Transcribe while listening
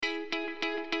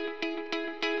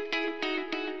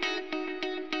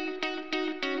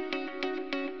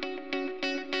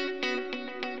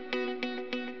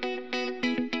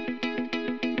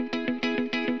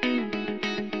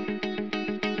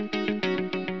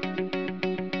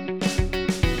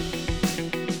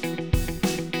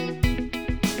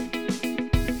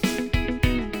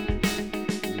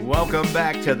Welcome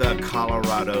back to the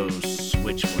Colorado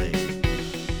Switchblade.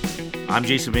 I'm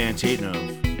Jason Van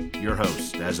Tatenhove, your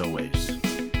host, as always.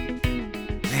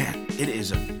 Man, it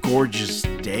is a gorgeous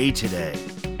day today.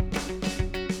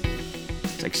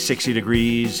 It's like 60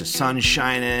 degrees, the sun's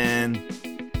shining,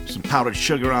 some powdered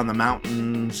sugar on the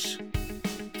mountains.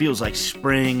 Feels like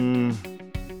spring.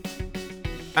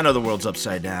 I know the world's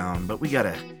upside down, but we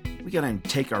gotta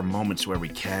take our moments where we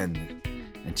can.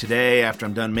 And today, after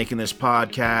I'm done making this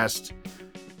podcast,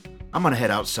 I'm going to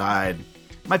head outside.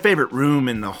 My favorite room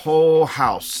in the whole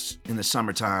house in the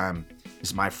summertime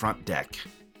is my front deck.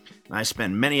 And I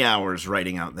spend many hours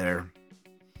writing out there,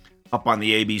 up on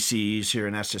the ABCs here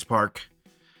in Estes Park.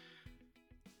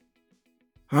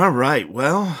 All right,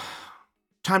 well,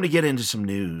 time to get into some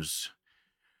news.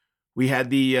 We had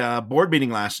the board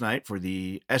meeting last night for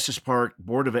the Estes Park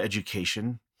Board of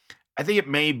Education. I think it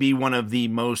may be one of the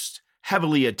most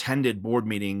heavily attended board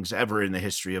meetings ever in the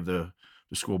history of the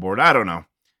school board. I don't know.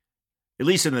 At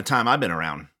least in the time I've been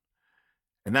around.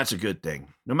 And that's a good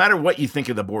thing. No matter what you think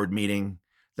of the board meeting,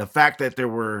 the fact that there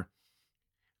were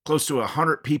close to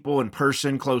 100 people in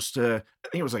person, close to, I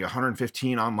think it was like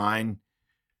 115 online,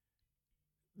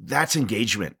 that's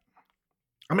engagement.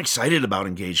 I'm excited about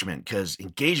engagement because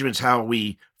engagement's how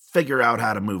we figure out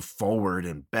how to move forward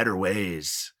in better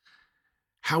ways.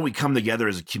 How we come together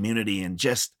as a community and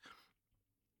just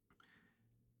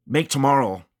make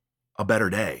tomorrow a better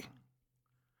day.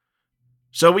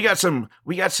 So we got some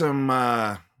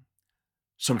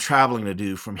traveling to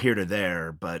do from here to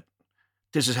there, but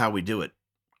this is how we do it.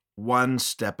 One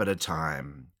step at a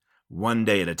time, one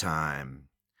day at a time.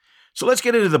 So let's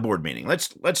get into the board meeting.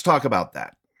 Let's talk about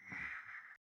that.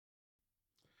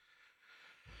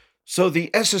 So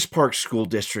the Estes Park School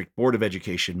District Board of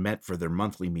Education met for their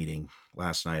monthly meeting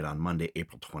last night on Monday,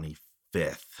 April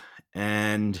 25th.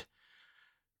 And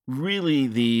really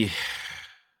the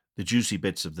juicy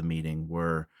bits of the meeting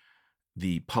were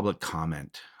the public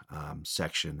comment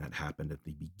section that happened at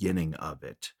the beginning of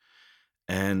it.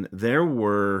 And there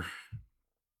were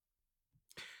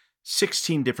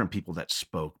 16 different people that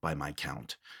spoke by my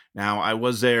count. Now, I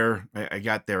was there. I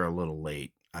got there a little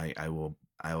late. I'll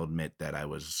admit that I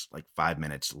was like 5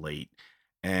 minutes late,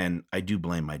 and I do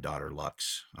blame my daughter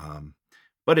Lux.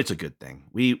 But it's a good thing.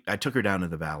 I took her down to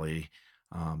the valley.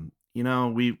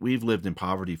 We've lived in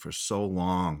poverty for so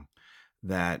long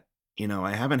that,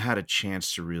 I haven't had a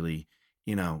chance to really,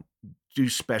 do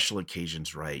special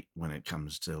occasions right when it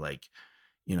comes to like,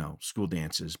 school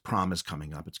dances. Prom is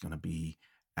coming up. It's going to be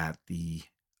at the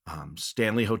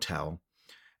Stanley Hotel.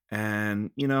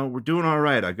 And, we're doing all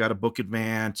right. I got a book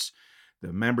advance.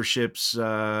 The memberships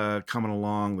coming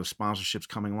along, the sponsorships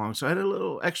coming along. So I had a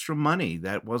little extra money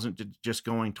that wasn't just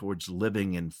going towards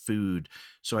living and food.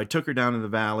 So I took her down to the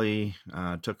valley,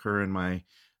 took her and my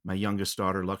youngest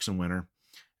daughter, Lux and Winter.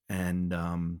 And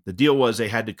the deal was they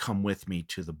had to come with me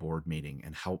to the board meeting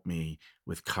and help me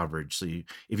with coverage. So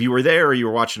if you were there or you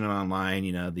were watching it online,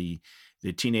 the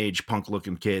teenage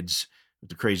punk-looking kids with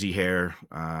the crazy hair,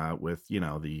 with,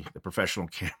 the professional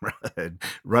camera and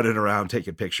running around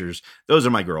taking pictures. Those are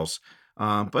my girls.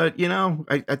 But,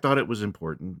 I thought it was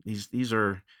important. These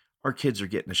are, our kids are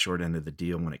getting the short end of the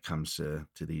deal when it comes to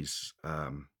these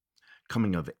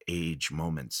coming of age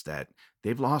moments that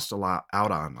they've lost out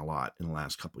on a lot in the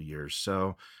last couple of years.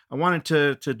 So I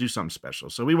wanted to do something special.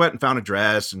 So we went and found a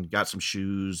dress and got some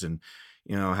shoes and,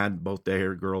 had both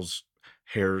the girls'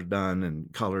 hair done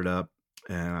and colored up.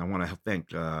 And I want to thank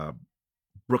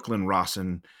Brooklyn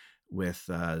Rawson with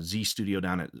Z Studio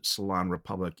down at Salon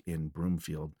Republic in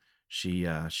Broomfield. She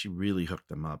really hooked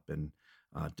them up and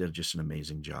did just an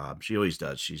amazing job. She always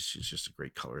does. She's just a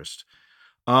great colorist.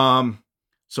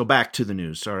 So back to the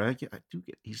news. Sorry, I do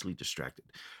get easily distracted.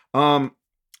 It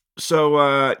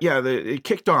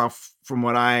kicked off from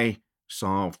what I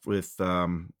saw with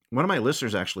one of my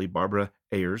listeners, actually, Barbara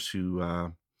Ayers,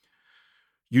 who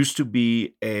used to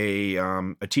be a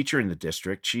teacher in the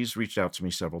district. She's reached out to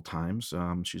me several times.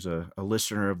 She's a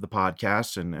listener of the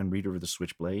podcast and reader of the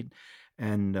Switchblade.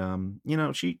 And,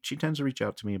 she tends to reach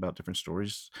out to me about different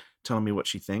stories, telling me what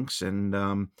she thinks. And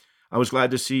I was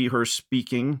glad to see her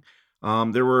speaking.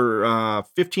 There were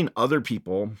 15 other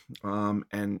people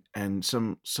and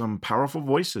some powerful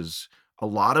voices. A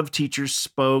lot of teachers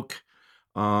spoke.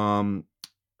 Carly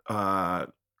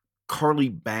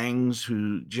Bangs,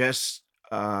 who just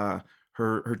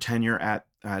her tenure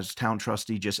as town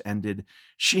trustee just ended.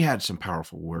 She had some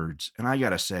powerful words, and I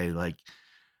gotta say, like,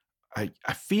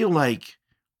 I feel like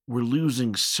we're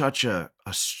losing such a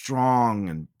strong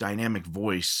and dynamic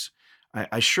voice.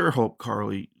 I sure hope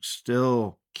Carly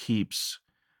still keeps,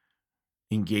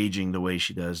 engaging the way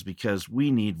she does, because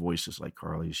we need voices like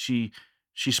Carly. She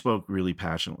spoke really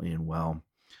passionately and well.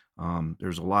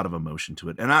 There's a lot of emotion to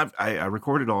it, and I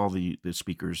recorded all the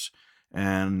speakers,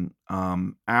 and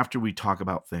after we talk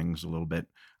about things a little bit,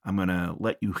 I'm gonna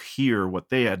let you hear what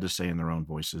they had to say in their own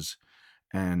voices,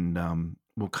 and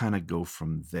we'll kind of go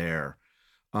from there.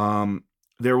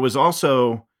 There was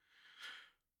also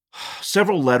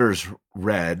several letters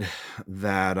read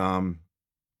that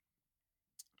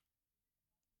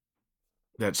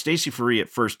that Stacy Faree at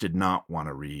first did not want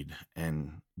to read,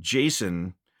 and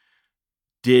Jason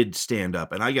did stand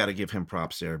up, and I got to give him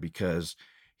props there, because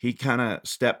he kind of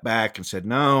stepped back and said,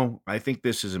 "No, I think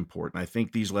this is important. I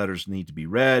think these letters need to be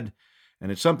read,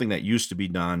 and it's something that used to be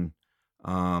done."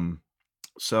 Um,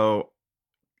 so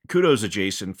kudos to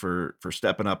Jason for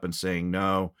stepping up and saying,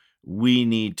 "No, we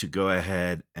need to go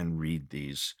ahead and read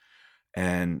these."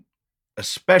 And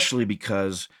especially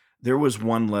because there was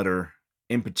one letter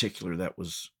in particular that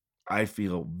was, I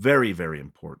feel, very, very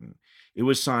important. It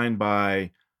was signed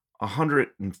by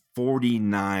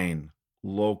 149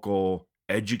 local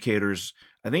educators.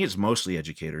 I think it's mostly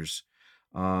educators,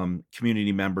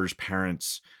 community members,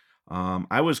 parents.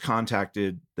 I was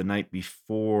contacted the night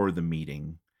before the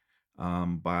meeting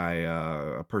by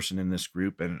a person in this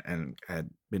group, and had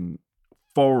been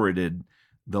forwarded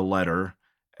the letter.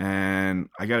 And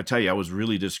I got to tell you, I was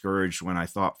really discouraged when I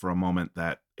thought for a moment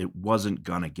that it wasn't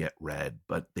going to get read,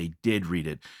 but they did read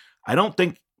it. I don't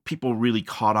think people really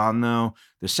caught on, though.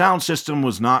 The sound system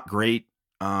was not great,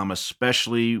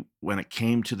 especially when it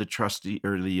came to the trustee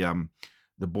or the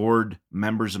board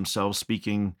members themselves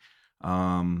speaking.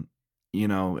 Um,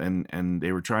 and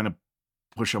they were trying to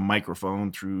push a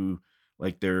microphone through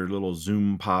like their little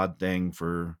Zoom pod thing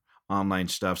for online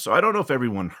stuff. So I don't know if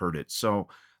everyone heard it. So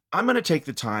I'm going to take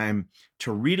the time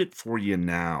to read it for you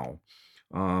now.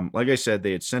 Like I said,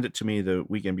 they had sent it to me the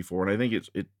weekend before, and I think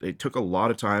it took a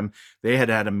lot of time. They had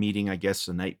a meeting, I guess,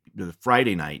 the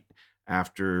Friday night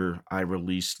after I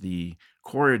released the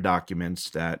Courier documents,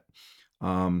 that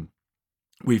um,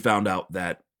 we found out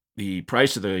that the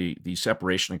price of the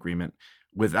separation agreement,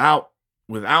 without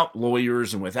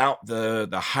lawyers and without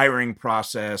the hiring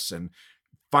process and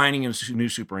finding a new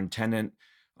superintendent,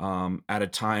 at a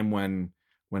time when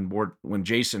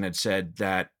Jason had said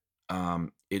that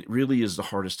it really is the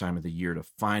hardest time of the year to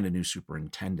find a new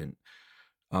superintendent.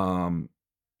 Um,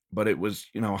 but it was,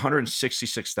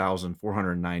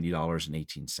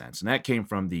 $166,490.18, and that came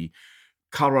from the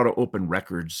Colorado Open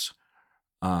Records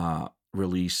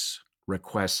release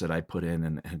requests that I put in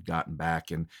and had gotten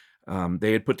back. And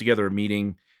they had put together a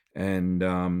meeting,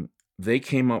 and they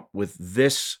came up with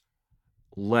this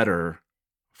letter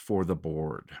for the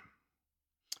board.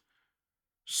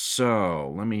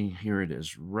 So here it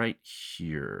is right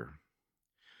here.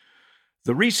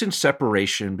 The recent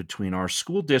separation between our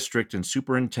school district and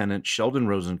Superintendent Sheldon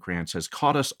Rosenkrance has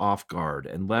caught us off guard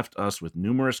and left us with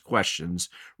numerous questions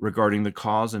regarding the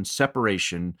cause and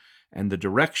separation and the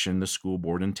direction the school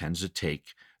board intends to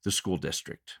take the school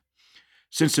district.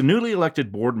 Since the newly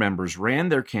elected board members ran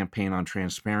their campaign on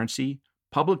transparency,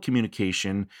 public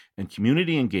communication, and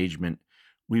community engagement,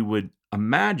 we would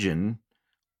imagine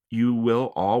you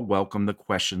will all welcome the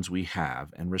questions we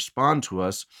have and respond to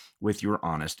us with your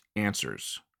honest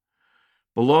answers.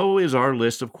 Below is our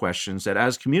list of questions that,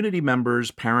 as community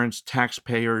members, parents,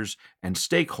 taxpayers, and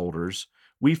stakeholders,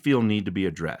 we feel need to be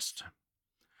addressed.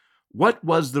 What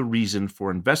was the reason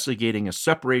for investigating a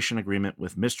separation agreement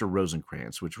with Mr.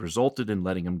 Rosenkrance, which resulted in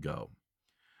letting him go?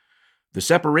 The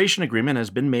separation agreement has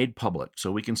been made public,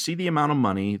 so we can see the amount of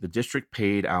money the district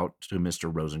paid out to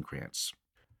Mr. Rosenkrance.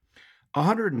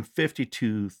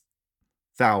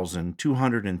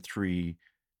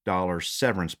 $152,203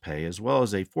 severance pay, as well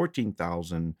as a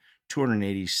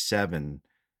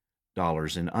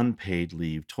 $14,287 in unpaid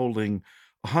leave, totaling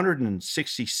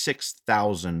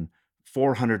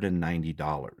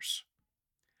 $166,490.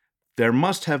 There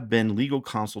must have been legal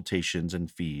consultations and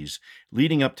fees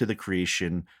leading up to the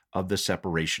creation of the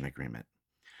separation agreement.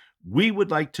 We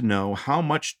would like to know how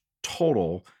much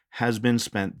total has been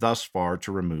spent thus far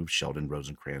to remove Sheldon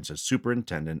Rosenkrance as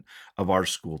superintendent of our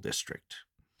school district.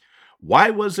 Why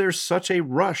was there such a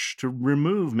rush to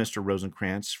remove Mr.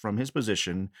 Rosenkrance from his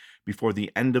position before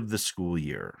the end of the school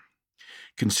year?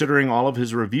 Considering all of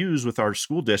his reviews with our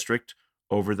school district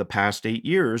over the past 8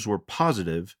 years were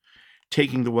positive,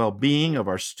 taking the well-being of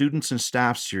our students and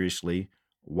staff seriously,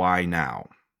 why now?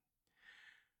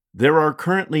 There are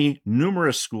currently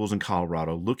numerous schools in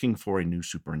Colorado looking for a new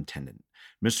superintendent.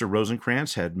 Mr.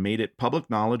 Rosenkrance had made it public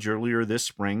knowledge earlier this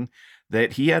spring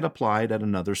that he had applied at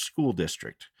another school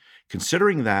district.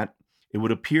 Considering that, It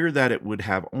would appear that it would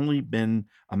have only been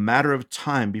a matter of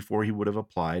time before he would have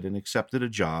applied and accepted a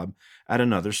job at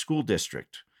another school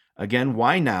district. Again,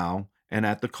 why now and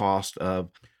at the cost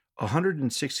of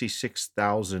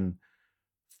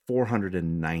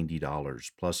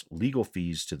 $166,490 plus legal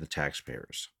fees to the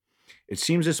taxpayers? It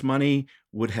seems this money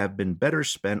would have been better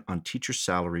spent on teacher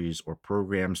salaries or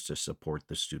programs to support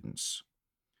the students.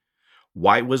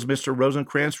 Why was Mr.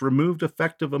 Rosenkrance removed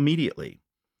effective immediately?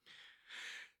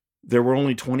 There were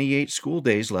only 28 school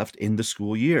days left in the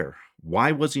school year.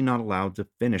 Why was he not allowed to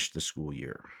finish the school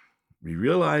year? We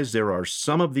realize there are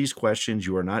some of these questions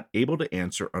you are not able to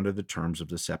answer under the terms of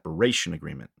the separation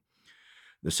agreement.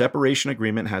 The separation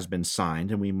agreement has been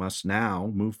signed, and we must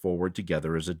now move forward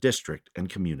together as a district and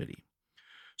community.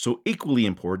 So, equally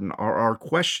important are our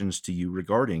questions to you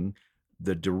regarding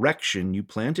the direction you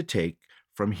plan to take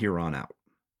from here on out.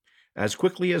 As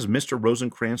quickly as Mr.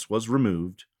 Rosenkrance was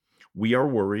removed, we are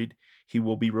worried he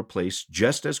will be replaced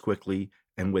just as quickly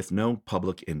and with no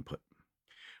public input.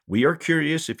 We are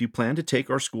curious if you plan to take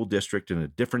our school district in a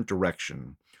different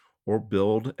direction or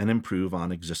build and improve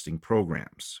on existing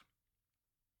programs.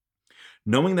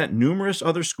 Knowing that numerous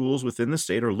other schools within the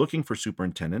state are looking for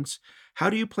superintendents, how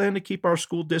do you plan to keep our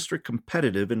school district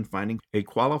competitive in finding a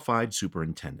qualified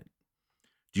superintendent?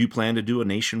 Do you plan to do a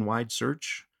nationwide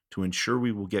search to ensure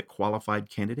we will get qualified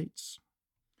candidates?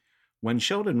 When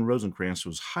Sheldon Rosenkrance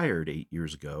was hired 8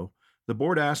 years ago, the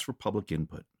board asked for public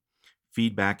input,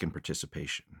 feedback, and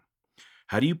participation.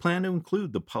 How do you plan to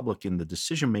include the public in the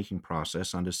decision making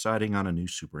process on deciding on a new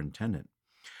superintendent?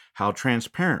 How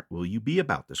transparent will you be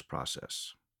about this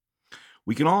process?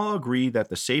 We can all agree that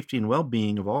the safety and well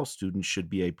being of all students should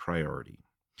be a priority.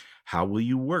 How will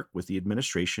you work with the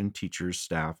administration, teachers,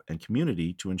 staff, and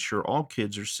community to ensure all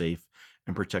kids are safe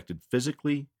and protected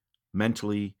physically,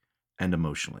 mentally, and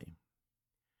emotionally?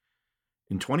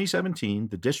 In 2017,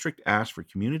 the district asked for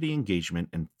community engagement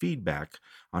and feedback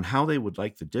on how they would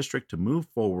like the district to move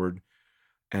forward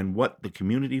and what the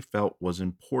community felt was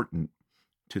important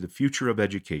to the future of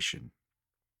education.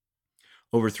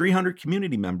 Over 300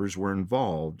 community members were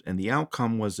involved, and the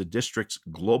outcome was the district's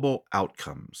global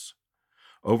outcomes.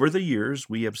 Over the years,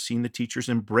 we have seen the teachers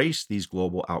embrace these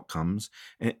global outcomes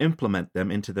and implement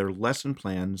them into their lesson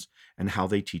plans and how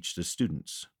they teach the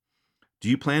students. Do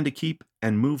you plan to keep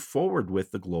and move forward with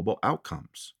the global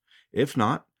outcomes? If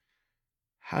not,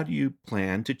 how do you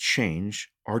plan to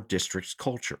change our district's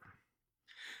culture?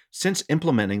 Since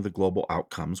implementing the global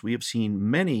outcomes, we have seen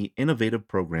many innovative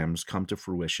programs come to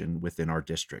fruition within our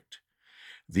district.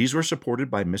 These were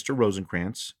supported by Mr.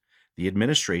 Rosenkrance, the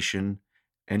administration,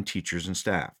 and teachers and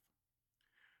staff.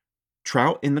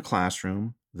 Trout in the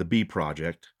Classroom, the Bee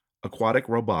Project, Aquatic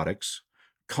Robotics,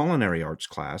 Culinary Arts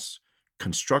Class,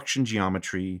 Construction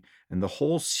Geometry, and the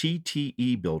whole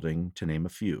CTE building, to name a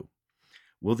few.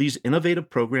 Will these innovative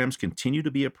programs continue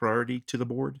to be a priority to the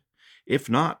board? If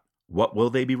not, what will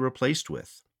they be replaced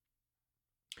with?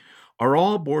 Are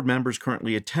all board members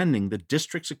currently attending the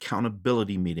district's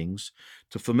accountability meetings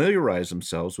to familiarize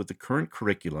themselves with the current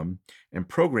curriculum and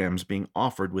programs being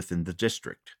offered within the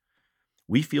district?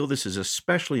 We feel this is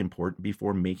especially important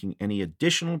before making any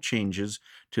additional changes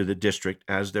to the district,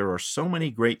 as there are so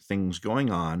many great things going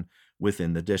on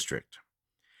within the district.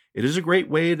 It is a great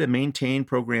way to maintain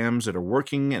programs that are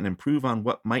working and improve on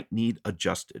what might need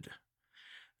adjusted.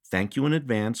 Thank you in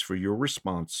advance for your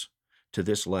response to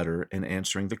this letter and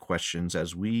answering the questions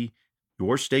as we,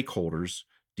 your stakeholders,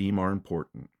 deem are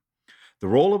important. The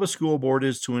role of a school board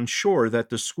is to ensure that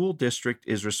the school district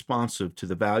is responsive to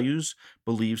the values,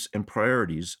 beliefs, and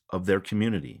priorities of their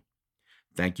community.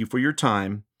 Thank you for your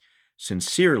time.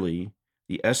 Sincerely,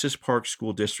 the Estes Park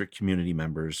School District community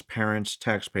members, parents,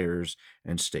 taxpayers,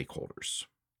 and stakeholders.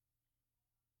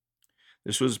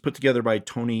 This was put together by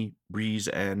Tony Breeze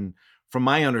and, from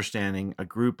my understanding, a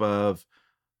group of,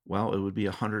 well, it would be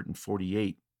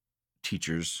 148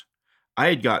 teachers. I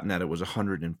had gotten that it was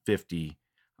 150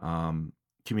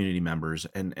 community members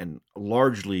and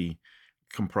largely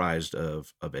comprised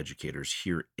of educators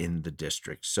here in the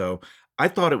district. So I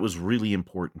thought it was really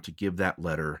important to give that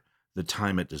letter the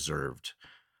time it deserved,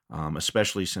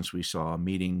 especially since we saw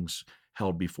meetings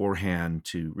held beforehand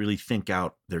to really think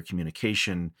out their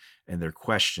communication and their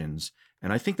questions.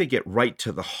 And I think they get right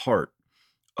to the heart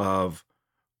of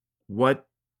what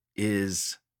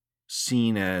is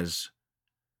seen as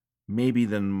maybe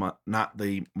not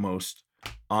the most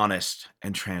honest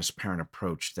and transparent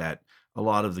approach that a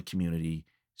lot of the community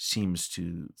seems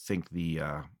to think the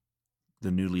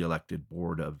newly elected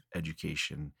board of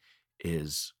education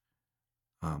is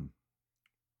um,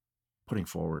 putting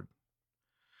forward.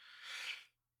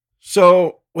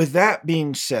 So with that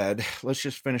being said, let's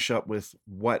just finish up with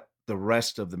what the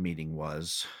rest of the meeting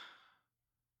was.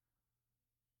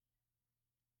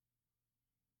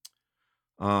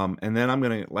 And then I'm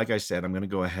gonna, like I said, I'm gonna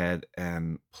go ahead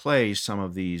and play some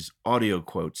of these audio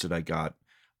quotes that I got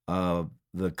of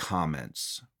the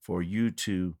comments for you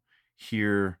to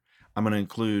hear. I'm gonna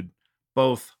include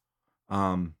both.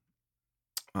 Um,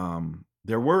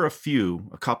 there were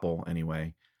a couple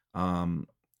anyway, um,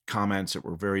 comments that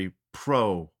were very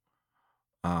pro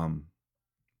um,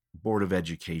 Board of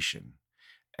Education,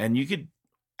 and you could,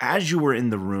 as you were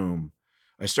in the room,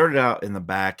 I started out in the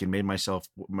back and made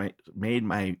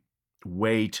my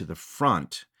way to the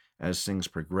front as things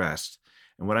progressed.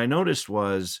 And what I noticed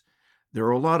was there were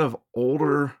a lot of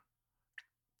older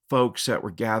folks that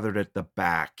were gathered at the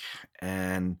back,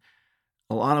 and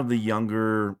a lot of the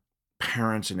younger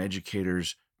parents and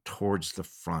educators towards the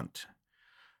front.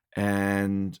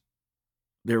 And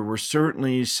there were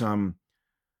certainly some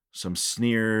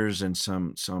sneers and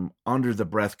some under the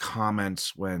breath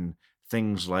comments when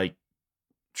things like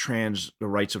the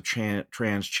rights of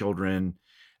trans children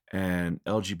and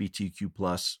LGBTQ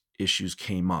plus issues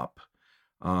came up,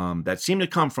 that seemed to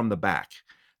come from the back.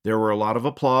 There were a lot of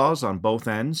applause on both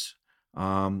ends,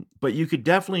 but you could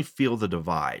definitely feel the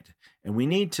divide, and we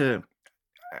need to.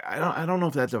 I don't know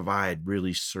if that divide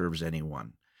really serves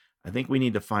anyone. I think we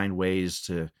need to find ways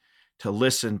to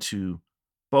listen to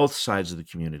both sides of the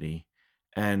community,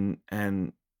 and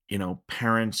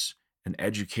parents and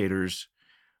educators.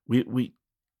 We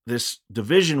This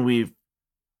division we've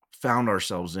found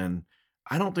ourselves in,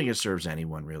 I don't think it serves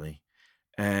anyone really.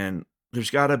 And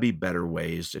there's got to be better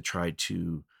ways to try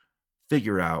to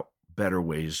figure out better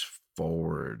ways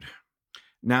forward.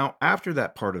 Now, after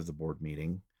that part of the board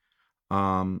meeting,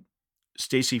 um,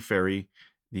 Stacy Ferry,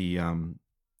 the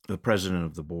president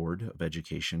of the Board of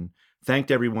Education, thanked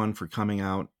everyone for coming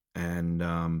out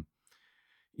and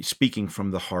speaking from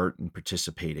the heart and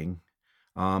participating.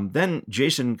 Then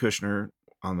Jason Kushner,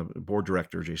 on the board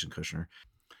director, Jason Kushner,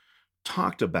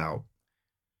 talked about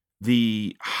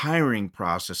the hiring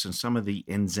process and some of the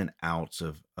ins and outs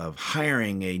of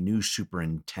hiring a new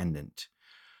superintendent,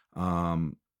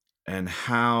 um, and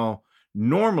how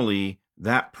normally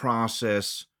that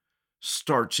process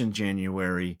starts in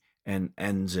January and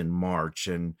ends in March,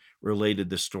 and related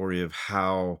the story of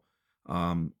how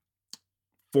um,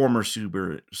 former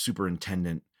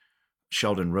superintendent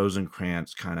Sheldon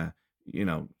Rosenkrance kind of,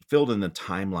 filled in the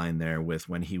timeline there with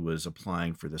when he was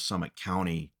applying for the Summit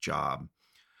County job.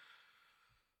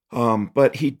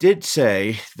 But he did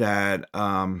say that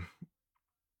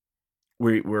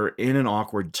we're in an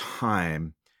awkward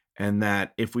time, and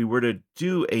that if we were to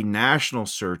do a national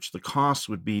search, the cost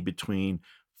would be between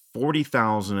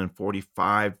 $40,000 and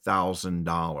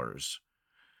 $45,000,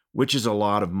 which is a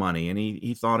lot of money. And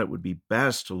he thought it would be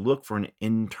best to look for an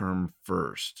intern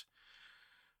first.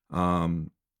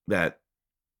 That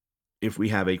if we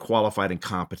have a qualified and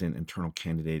competent internal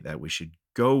candidate, that we should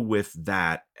go with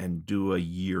that and do a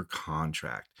year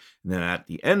contract. And then at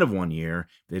the end of 1 year,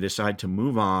 they decide to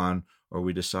move on, or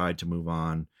we decide to move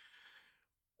on,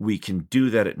 we can do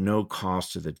that at no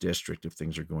cost to the district if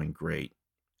things are going great,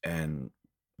 and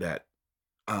that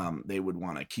they would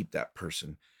want to keep that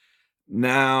person.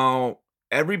 Now,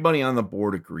 everybody on the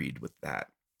board agreed with that.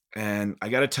 And I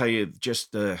got to tell you,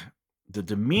 just the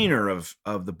demeanor of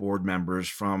the board members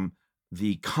from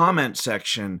the comment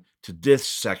section to this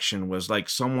section was like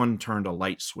someone turned a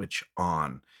light switch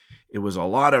on. It was a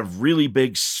lot of really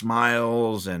big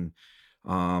smiles and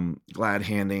glad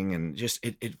handing, and just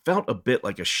it felt a bit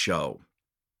like a show.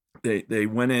 They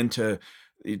went into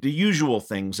the usual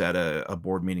things that a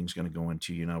board meeting is going to go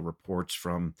into, reports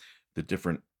from the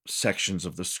different sections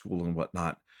of the school and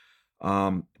whatnot.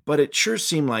 But it sure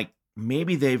seemed like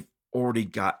maybe they've already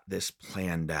got this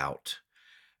planned out.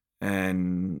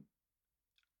 And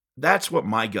that's what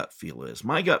my gut feel is.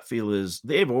 My gut feel is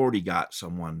they've already got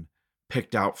someone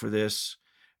picked out for this,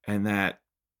 and that,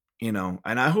 and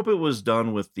I hope it was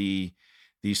done with the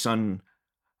sun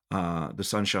the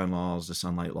sunshine laws, the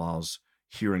sunlight laws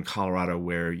here in Colorado,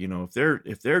 where,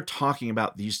 if they're talking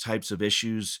about these types of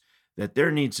issues, that there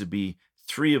needs to be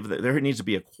there needs to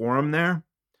be a quorum there,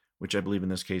 which I believe in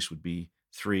this case would be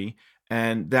three,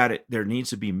 and that there needs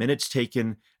to be minutes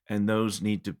taken, and those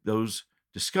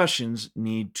discussions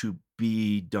need to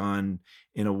be done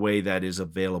in a way that is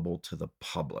available to the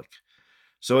public.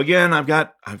 So again, I've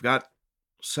got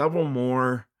several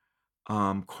more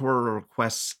core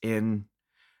requests in,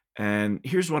 and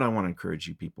here's what I want to encourage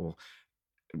you people,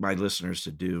 my listeners,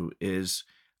 to do is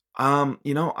I'm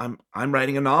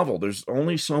writing a novel. There's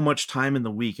only so much time in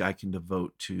the week I can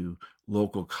devote to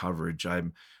local coverage.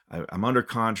 I'm under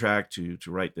contract to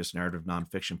write this narrative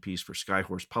nonfiction piece for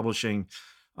Skyhorse Publishing,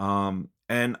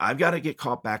 and I've got to get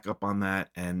caught back up on that.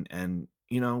 And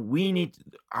we need.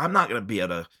 I'm not going to be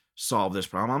able to solve this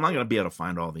problem. I'm not going to be able to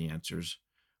find all the answers,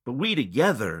 but we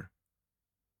together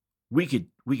we could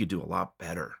do a lot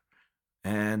better.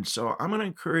 And so I'm going to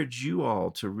encourage you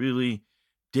all to really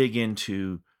dig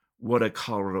into what a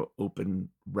Colorado Open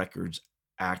Records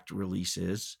Act release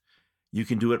is. You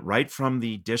can do it right from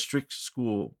the district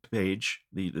school page,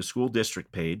 the school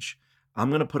district page. I'm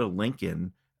going to put a link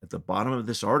in at the bottom of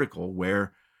this article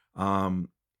where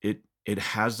it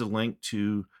has the link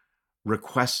to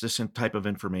request this type of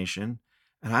information.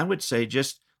 And I would say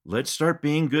just let's start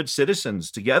being good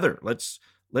citizens together. Let's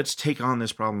take on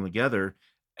this problem together.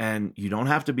 And you don't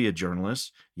have to be a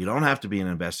journalist. You don't have to be an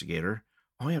investigator.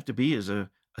 All you have to be is a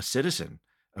citizen,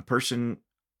 a person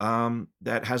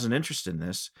that has an interest in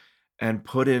this and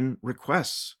put in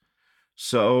requests.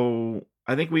 So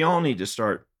I think we all need to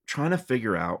start trying to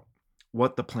figure out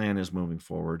what the plan is moving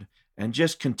forward and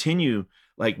just continue.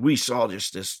 Like we saw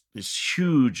just this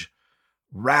huge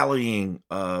rallying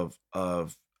of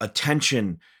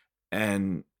attention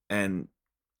and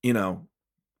you know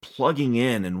plugging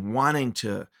in and wanting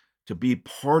to be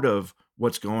part of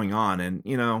what's going on. And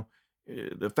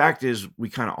the fact is we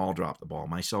kind of all dropped the ball,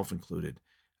 myself included.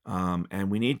 And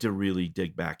we need to really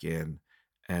dig back in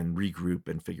and regroup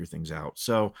and figure things out.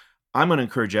 So I'm going to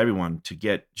encourage everyone to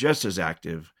get just as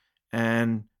active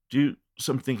and do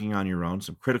some thinking on your own,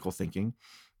 some critical thinking,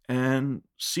 and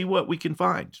see what we can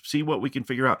find, see what we can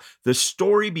figure out. The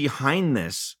story behind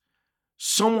this,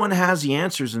 someone has the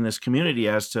answers in this community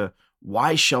as to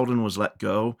why Sheldon was let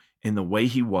go in the way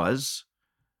he was.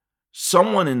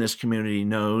 Someone in this community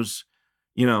knows,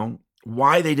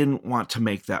 why they didn't want to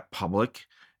make that public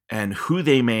and who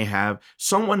they may have.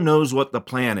 Someone knows what the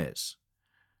plan is.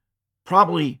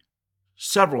 Probably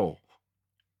several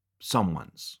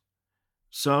someones.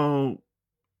 So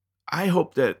I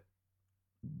hope that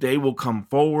they will come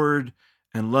forward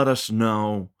and let us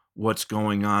know what's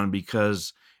going on,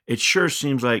 because it sure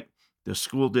seems like the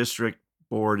school district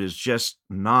board is just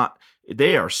not,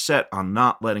 they are set on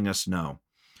not letting us know.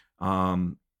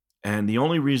 And the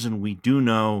only reason we do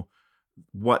know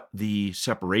what the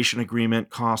separation agreement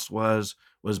cost was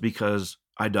because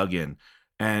I dug in,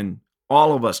 and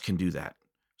all of us can do that.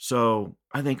 So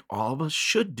I think all of us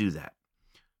should do that.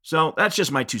 So that's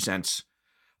just my 2 cents.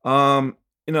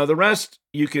 The rest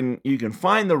you can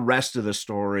find the rest of the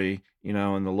story,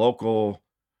 in the local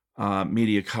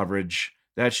media coverage.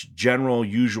 That's general,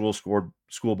 usual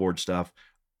school board stuff.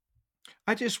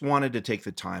 I just wanted to take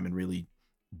the time and really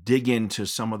dig into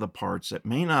some of the parts that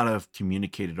may not have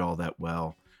communicated all that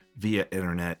well via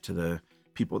internet to the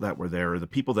people that were there, or the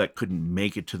people that couldn't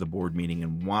make it to the board meeting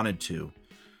and wanted to.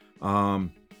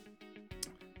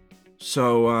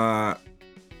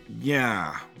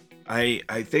 Yeah,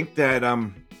 I think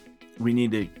that we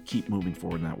need to keep moving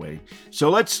forward in that way. So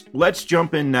let's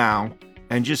jump in now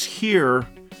and just hear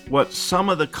what some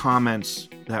of the comments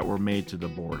that were made to the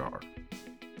board are.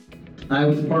 I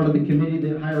was part of the committee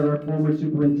that hired our former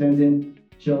superintendent,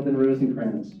 Sheldon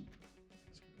Rosenkrance.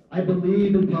 I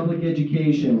believe in public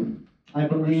education. I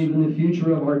believe in the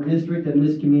future of our district and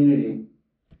this community.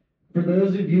 For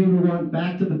those of you who want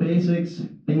back to the basics,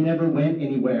 they never went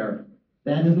anywhere.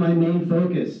 That is my main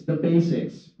focus, the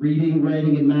basics, reading,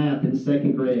 writing, and math in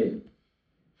 2nd grade.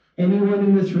 Anyone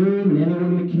in this room and anyone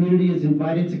in the community is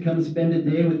invited to come spend a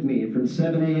day with me from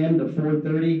 7 a.m. to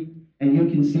 4:30, and you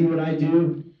can see what I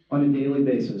do on a daily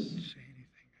basis.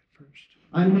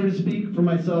 I'm here to speak for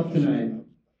myself tonight.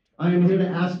 I am here to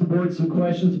ask the board some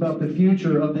questions about the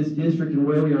future of this district and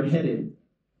where we are headed.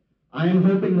 I am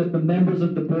hoping that the members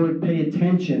of the board pay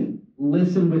attention,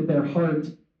 listen with their heart,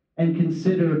 and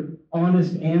consider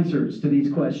honest answers to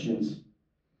these questions.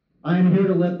 I am here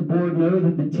to let the board know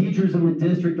that the teachers in the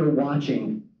district are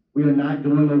watching. We are not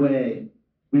going away.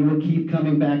 We will keep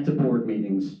coming back to board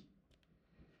meetings.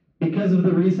 Because of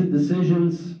the recent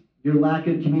decisions, your lack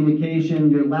of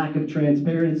communication, your lack of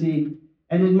transparency,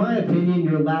 and in my opinion,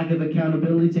 your lack of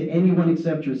accountability to anyone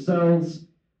except yourselves,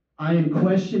 I am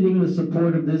questioning the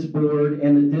support of this board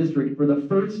and the district for the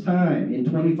first time in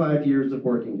 25 years of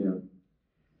working here.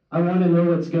 I want to know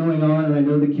what's going on, and I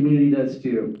know the community does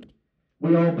too.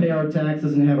 We all pay our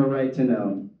taxes and have a right to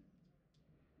know.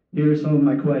 Here are some of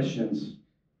my questions.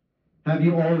 Have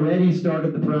you already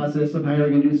started the process of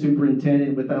hiring a new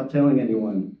superintendent without telling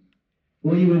anyone?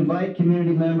 Will you invite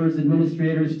community members,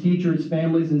 administrators, teachers,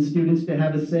 families, and students to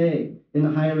have a say in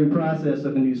the hiring process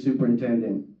of a new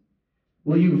superintendent?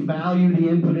 Will you value the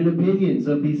input and opinions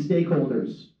of these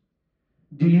stakeholders?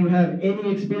 Do you have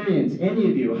any experience, any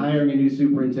of you, hiring a new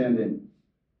superintendent?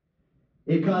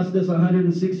 It cost us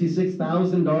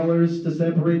 $166,000 to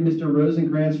separate Mr.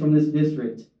 Rosenkrance from this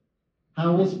district.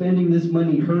 How will spending this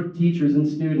money hurt teachers and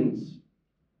students?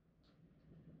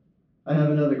 I have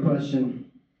another question.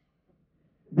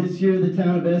 This year, the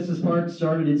town of Estes Park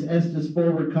started its Estes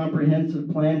Forward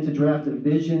Comprehensive Plan to draft a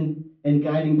vision and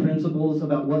guiding principles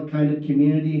about what kind of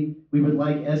community we would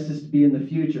like Estes to be in the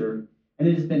future. And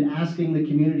it has been asking the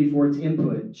community for its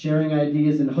input, sharing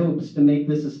ideas and hopes to make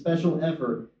this a special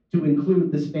effort to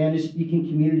include the Spanish-speaking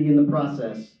community in the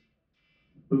process.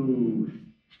 Ooh.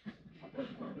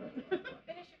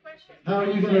 How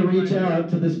are you going to reach out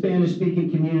to the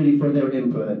Spanish-speaking community for their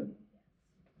input?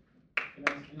 Can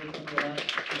I steal some of that?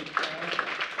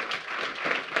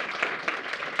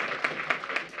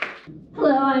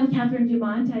 Hello, I'm Catherine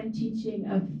Dumont. I'm teaching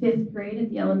a 5th grade at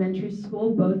the elementary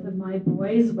school. Both of my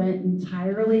boys went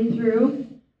entirely through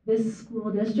this school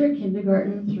district,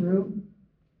 kindergarten through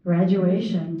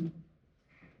graduation.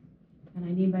 And I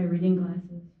need my reading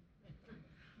glasses.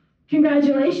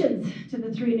 Congratulations to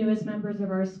the 3 newest members of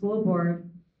our school board.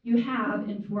 You have,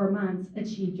 in 4 months,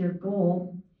 achieved your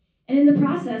goal. And in the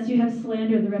process, you have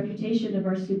slandered the reputation of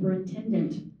our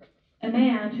superintendent, a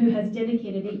man who has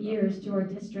dedicated 8 years to our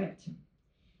district.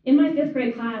 In my 5th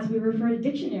grade class, we refer to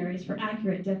dictionaries for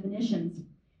accurate definitions.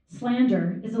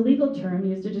 Slander is a legal term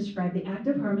used to describe the act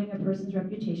of harming a person's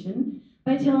reputation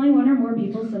by telling one or more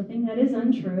people something that is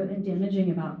untrue and damaging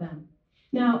about them.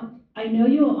 Now, I know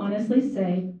you will honestly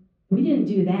say, we didn't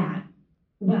do that.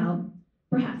 Well,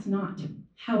 perhaps not.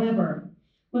 However,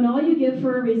 when all you give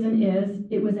for a reason is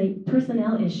it was a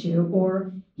personnel issue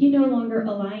or he no longer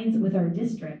aligns with our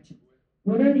district,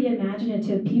 what are the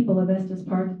imaginative people of Estes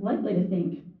Park likely to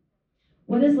think?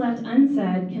 What is left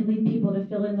unsaid can lead people to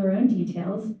fill in their own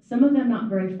details, some of them not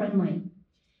very friendly.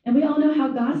 And we all know how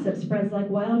gossip spreads like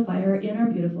wildfire in our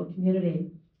beautiful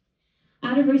community.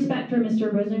 Out of respect for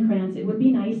Mr. Rosenkrance, it would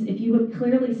be nice if you would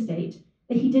clearly state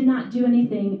that he did not do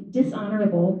anything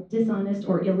dishonorable, dishonest,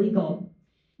 or illegal.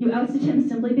 You ousted him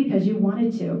simply because you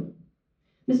wanted to.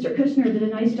 Mr. Kushner did a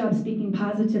nice job speaking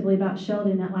positively about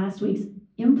Sheldon at last week's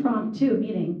impromptu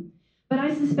meeting, but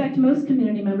I suspect most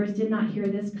community members did not hear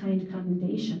this kind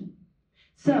commendation.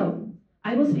 So,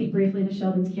 I will speak briefly to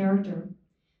Sheldon's character.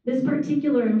 This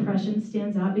particular impression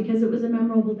stands out because it was a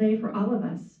memorable day for all of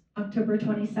us, October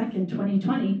 22nd,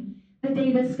 2020, the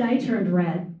day the sky turned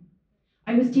red.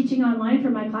 I was teaching online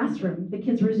from my classroom. The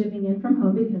kids were zooming in from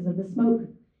home because of the smoke.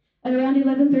 At around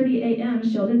 11:30 a.m.,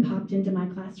 Sheldon popped into my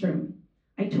classroom.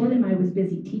 I told him I was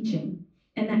busy teaching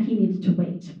and that he needed to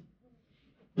wait.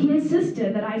 He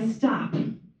insisted that I stop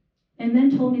and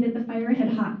then told me that the fire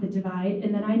had hopped the divide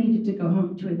and that I needed to go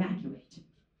home to evacuate.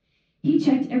 He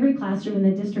checked every classroom in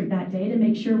the district that day to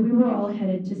make sure we were all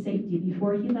headed to safety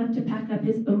before he left to pack up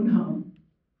his own home.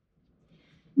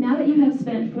 Now that you have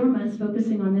spent 4 months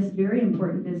focusing on this very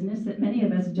important business that many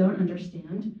of us don't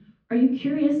understand, are you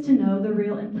curious to know the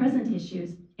real and present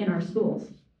issues in our schools?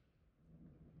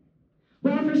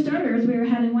 Well, for starters, we are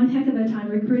having one heck of a time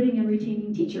recruiting and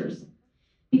retaining teachers.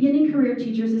 Beginning career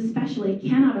teachers especially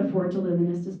cannot afford to live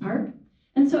in Estes Park,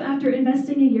 and so after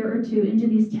investing a year or 2 into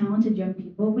these talented young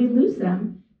people, we lose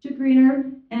them to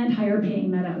greener and higher paying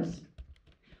meadows.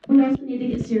 We also need to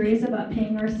get serious about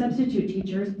paying our substitute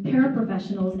teachers,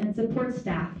 paraprofessionals, and support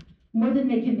staff more than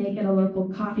they can make at a local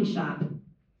coffee shop.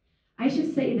 I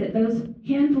should say that those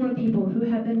handful of people who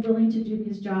have been willing to do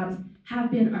these jobs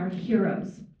have been our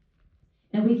heroes,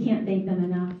 and we can't thank them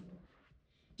enough.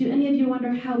 Do any of you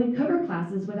wonder how we cover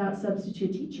classes without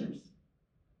substitute teachers?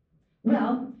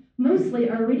 Well, mostly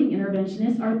our reading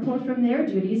interventionists are pulled from their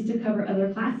duties to cover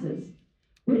other classes.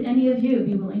 Would any of you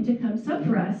be willing to come sub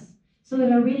for us so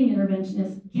that our reading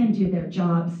interventionists can do their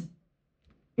jobs?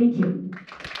 Thank you.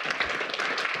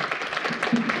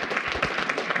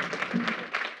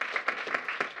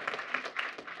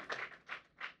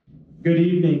 Good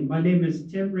evening. My name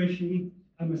is Tim Rishi.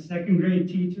 I'm a 2nd grade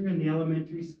teacher in the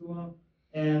elementary school,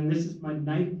 and this is my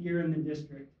 9th year in the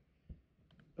district.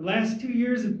 The last 2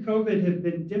 years of COVID have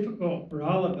been difficult for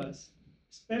all of us,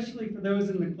 especially for those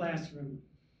in the classroom,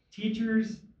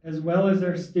 teachers as well as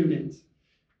our students.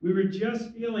 We were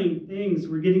just feeling things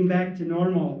were getting back to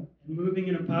normal and moving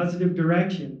in a positive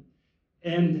direction,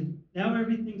 and now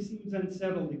everything seems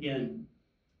unsettled again.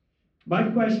 My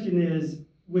question is,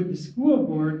 would the school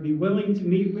board be willing to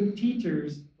meet with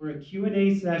teachers for a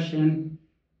Q&A session?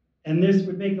 And this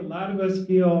would make a lot of us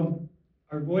feel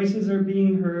our voices are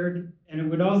being heard, and it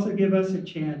would also give us a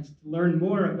chance to learn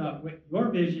more about what your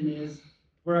vision is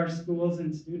for our schools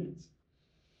and students.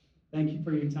 Thank you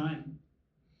for your time.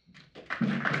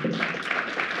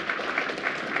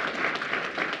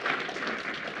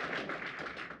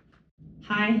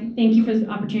 Hi, thank you for the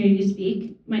opportunity to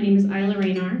speak. My name is Isla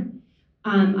Raynar.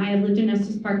 I have lived in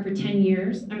Estes Park for 10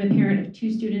 years. I'm a parent of 2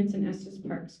 students in Estes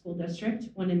Park School District,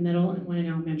 one in middle and one in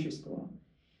elementary school.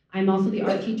 I'm also the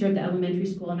art teacher at the elementary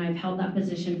school, and I've held that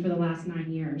position for the last 9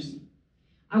 years.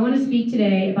 I want to speak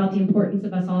today about the importance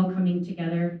of us all coming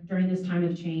together during this time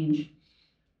of change.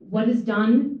 What is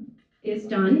done,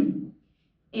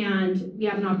 and we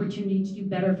have an opportunity to do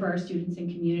better for our students and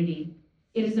community.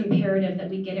 It is imperative that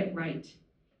we get it right.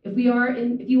 If you are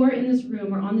in this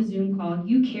room or on the Zoom call,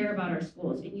 you care about our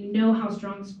schools and you know how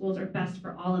strong schools are best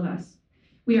for all of us.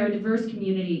 We are a diverse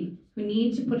community who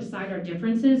need to put aside our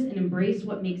differences and embrace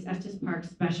what makes Estes Park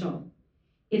special.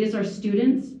 It is our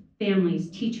students, families,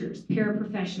 teachers,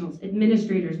 paraprofessionals,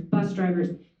 administrators, bus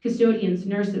drivers, custodians,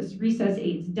 nurses, recess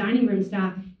aides, dining room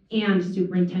staff, and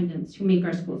superintendents who make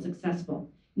our schools successful.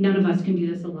 None of us can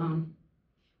do this alone.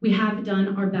 We have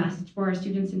done our best for our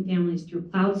students and families through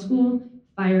cloud school,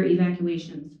 fire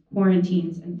evacuations,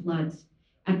 quarantines, and floods.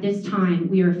 At this time,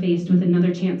 we are faced with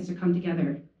another chance to come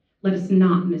together. Let us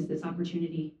not miss this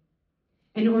opportunity.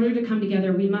 In order to come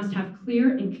together, we must have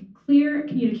clear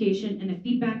communication and a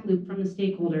feedback loop from the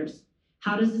stakeholders.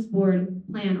 How does this board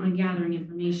plan on gathering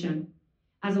information?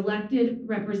 As elected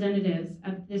representatives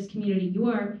of this community,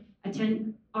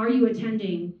 are you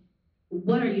attending?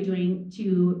 What are you doing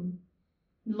to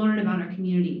learn about our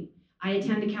community? I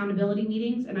attend accountability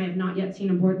meetings and I have not yet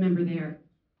seen a board member there.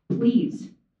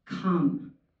 Please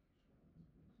come.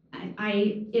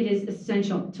 It is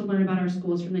essential to learn about our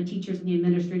schools from the teachers and the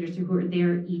administrators who are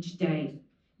there each day.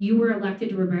 You were elected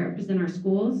to represent our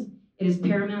schools. It is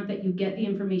paramount that you get the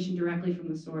information directly from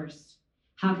the source.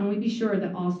 How can we be sure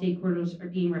that all stakeholders are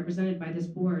being represented by this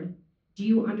board? Do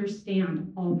you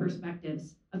understand all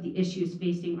perspectives of the issues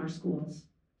facing our schools?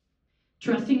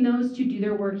 Trusting those to do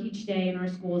their work each day in our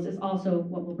schools is also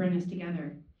what will bring us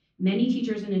together. Many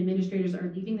teachers and administrators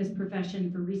are leaving this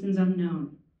profession for reasons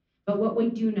unknown. But what we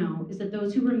do know is that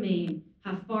those who remain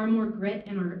have far more grit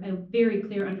and are a very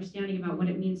clear understanding about what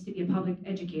it means to be a public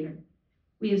educator.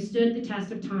 We have stood the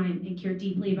test of time and care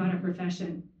deeply about our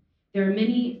profession. There are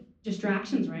many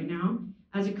distractions right now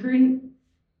as this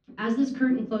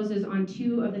curtain closes on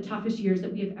 2 of the toughest years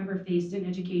that we have ever faced in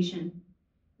education.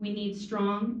 We need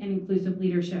strong and inclusive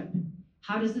leadership.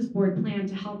 How does this board plan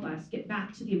to help us get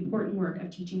back to the important work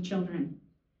of teaching children?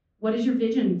 What is your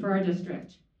vision for our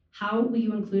district? How will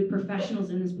you include professionals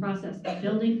in this process of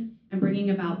building and bringing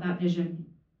about that vision?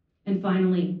 And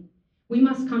finally, we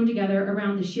must come together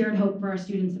around the shared hope for our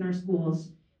students in our schools.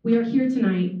 We are here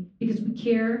tonight because we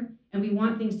care and we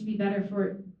want things to be better,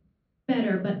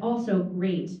 but also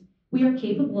great. We are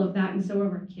capable of that, and so are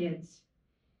our kids.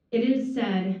 It is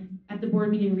said at the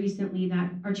board meeting recently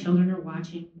that our children are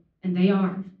watching, and they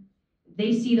are.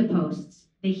 They see the posts.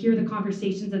 They hear the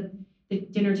conversations at the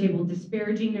dinner table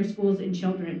disparaging their schools and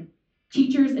children.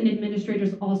 Teachers and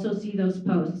administrators also see those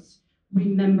posts.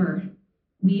 Remember,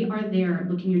 we are there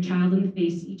looking your child in the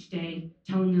face each day,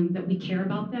 telling them that we care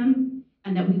about them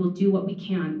and that we will do what we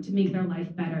can to make their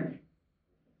life better.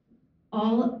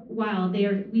 All while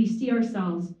we see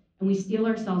ourselves and we steel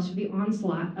ourselves for the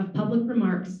onslaught of public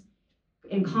remarks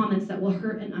and comments that will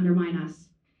hurt and undermine us.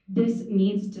 This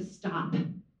needs to stop.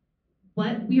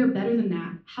 But we are better than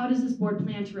that. How does this board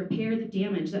plan to repair the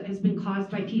damage that has been caused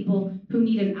by people who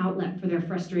need an outlet for their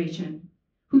frustration?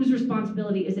 Whose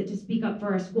responsibility is it to speak up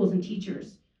for our schools and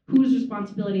teachers? Whose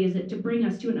responsibility is it to bring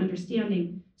us to an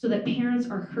understanding so that parents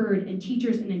are heard and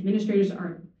teachers and administrators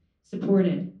are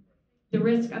supported? The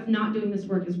risk of not doing this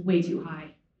work is way too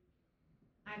high.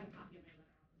 I have a copy of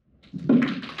my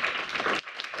letter.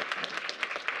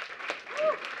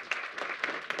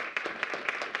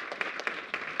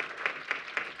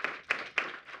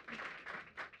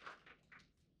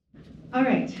 All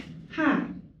right, hi,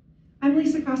 I'm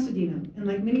Lisa Costadino, and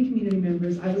like many community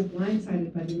members, I was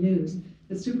blindsided by the news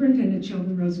that Superintendent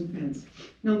Sheldon Rosenkrance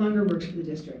no longer works for the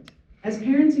district. As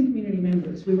parents and community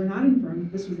members, we were not informed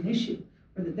that this was an issue,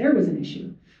 or that there was an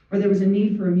issue, or there was a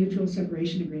need for a mutual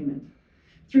separation agreement.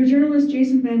 Through journalist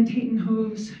Jason Van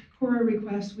Tatenhove's Cora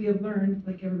request, we have learned,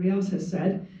 like everybody else has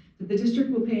said, that the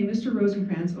district will pay Mr.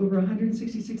 Rosenkrance over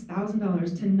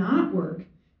 $166,000 to not work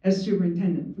as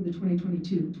superintendent for the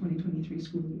 2022-2023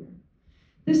 school year.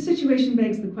 This situation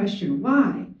begs the question,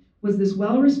 why was this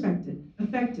well-respected,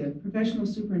 effective, professional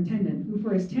superintendent who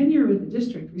for his tenure with the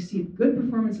district received good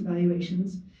performance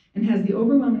evaluations and has the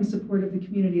overwhelming support of the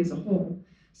community as a whole,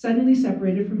 suddenly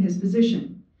separated from his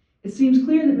position? It seems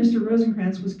clear that Mr.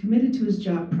 Rosenkrance was committed to his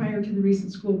job prior to the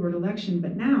recent school board election,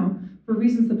 but now, for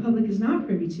reasons the public is not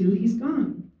privy to, he's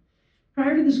gone.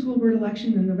 Prior to the school board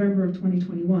election in November of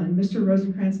 2021, Mr.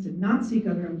 Rosenkrance did not seek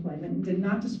other employment and did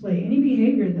not display any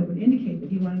behavior that would indicate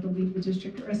that he wanted to leave the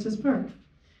district or Estes Park.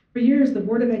 For years, the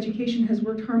Board of Education has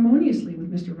worked harmoniously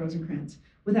with Mr. Rosenkrance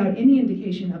without any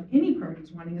indication of any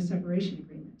parties wanting a separation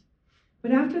agreement.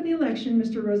 But after the election,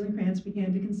 Mr. Rosenkrance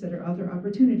began to consider other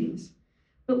opportunities.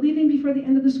 But leaving before the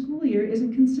end of the school year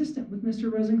isn't consistent with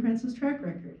Mr. Rosenkrance's track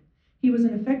record. He was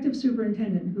an effective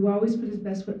superintendent who always put his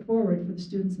best foot forward for the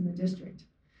students in the district.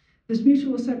 This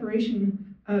mutual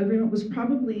separation agreement was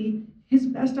probably his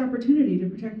best opportunity to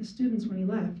protect the students when he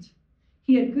left.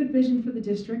 He had good vision for the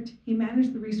district, he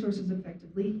managed the resources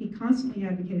effectively, he constantly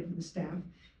advocated for the staff,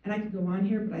 and I could go on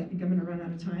here, but I think I'm gonna run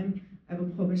out of time. I have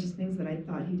a whole bunch of things that I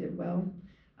thought he did well,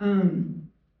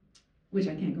 which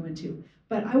I can't go into.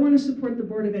 But I wanna support the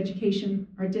Board of Education,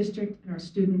 our district, and our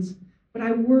students, but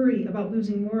I worry about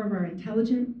losing more of our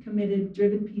intelligent, committed,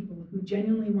 driven people who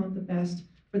genuinely want the best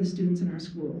for the students in our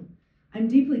school. I'm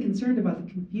deeply concerned about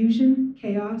the confusion,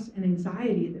 chaos, and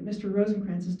anxiety that Mr.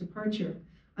 Rosenkrance's departure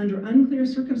under unclear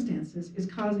circumstances is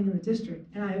causing in the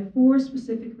district, and I have 4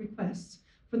 specific requests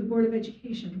for the Board of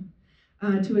Education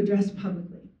to address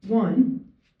publicly. 1,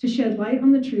 to shed light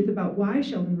on the truth about why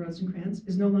Sheldon Rosenkrance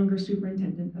is no longer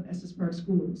superintendent of Estes Park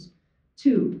Schools.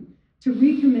 2, to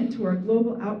recommit to our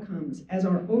global outcomes as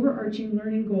our overarching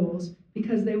learning goals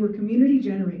because they were community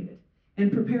generated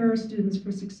and prepare our students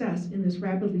for success in this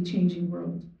rapidly changing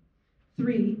world.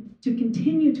 3, to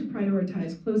continue to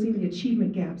prioritize closing the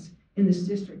achievement gaps in this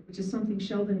district, which is something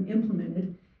Sheldon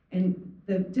implemented, and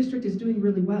the district is doing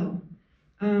really well.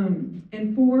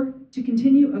 And 4, to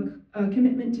continue a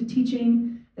commitment to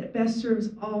teaching that best serves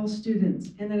all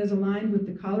students and that is aligned with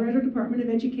the Colorado Department of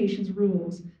Education's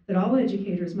rules that all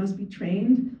educators must be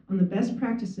trained on the best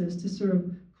practices to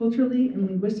serve culturally and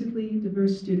linguistically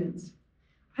diverse students.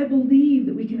 I believe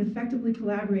that we can effectively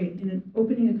collaborate in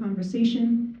opening a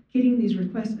conversation, getting these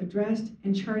requests addressed,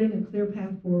 and charting a clear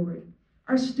path forward.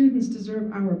 Our students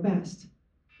deserve our best.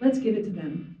 Let's give it to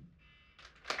them.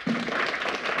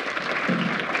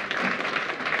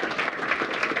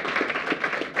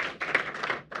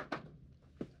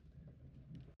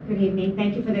 Good evening.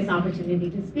 Thank you for this opportunity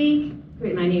to speak.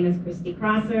 My name is Christy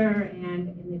Crosser, and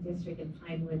in the district of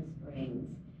Pinewood Springs.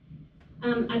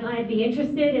 I'd be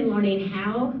interested in learning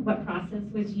what process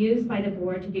was used by the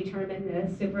board to determine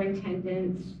the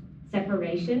superintendent's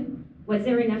separation. Was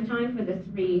there enough time for the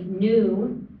 3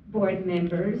 new board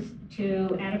members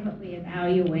to adequately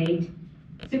evaluate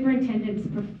superintendent's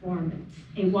performance?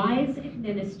 A wise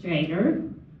administrator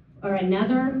or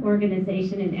another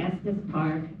organization in Estes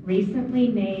Park recently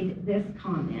made this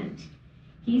comment.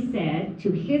 He said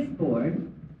to his board,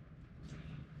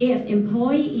 if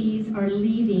employees are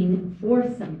leaving for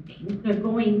something, they're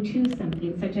going to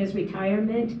something such as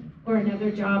retirement or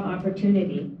another job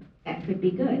opportunity, that could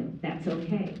be good, that's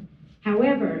okay.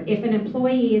 However, if an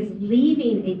employee is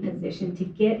leaving a position to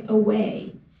get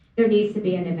away, there needs to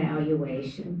be an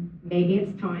evaluation. Maybe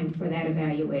it's time for that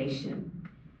evaluation.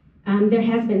 There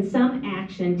has been some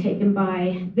action taken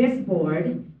by this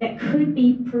board that could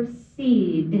be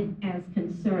perceived as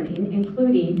concerning,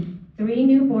 including 3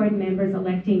 new board members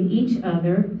electing each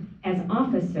other as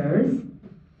officers,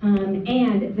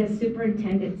 and the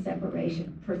superintendent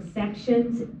separation.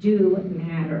 Perceptions do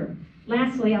matter.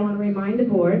 Lastly, I want to remind the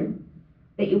board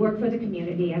that you work for the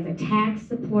community as a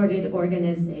tax-supported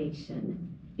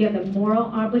organization. You have a moral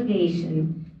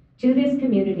obligation to this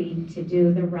community to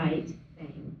do the right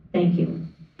thing. Thank you.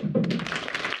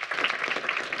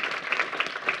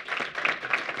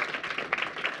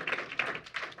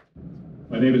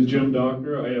 My name is Jim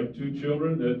Doctor. I have 2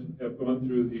 children that have gone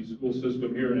through the school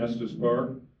system here in Estes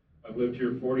Park. I've lived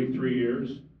here 43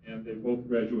 years, and they both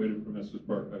graduated from Estes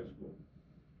Park High School.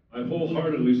 I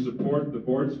wholeheartedly support the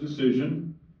board's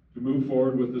decision to move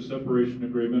forward with the separation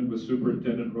agreement with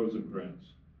Superintendent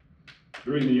Rosenkrance.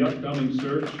 During the upcoming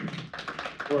search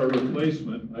for a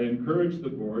replacement, I encourage the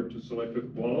board to select a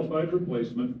qualified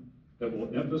replacement that will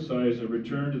emphasize a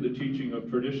return to the teaching of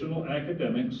traditional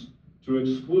academics to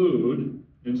exclude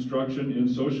instruction in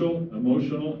social,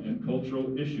 emotional, and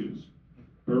cultural issues.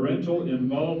 Parental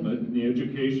involvement in the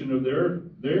education of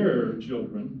their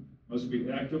children must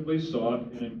be actively sought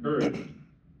and encouraged.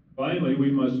 Finally, we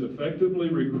must effectively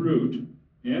recruit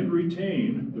and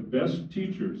retain the best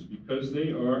teachers because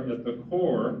they are at the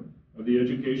core of the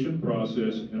education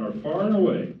process and are far and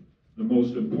away the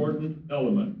most important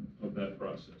element of that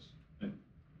process. Thank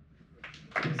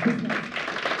you.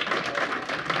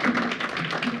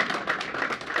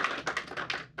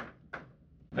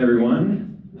 Hi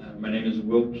everyone, my name is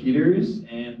Will Peters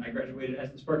and I graduated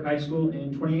Estes Park High School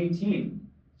in 2018.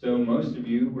 So most of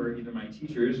you were either my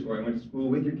teachers or I went to school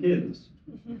with your kids.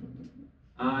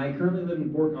 I currently live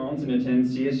in Fort Collins and attend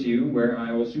CSU, where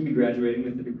I will soon be graduating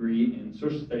with a degree in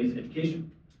Social Studies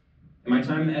education. In my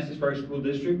time in the Estes Park School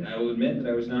District, I will admit that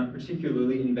I was not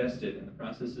particularly invested in the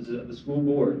processes of the school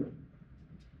board.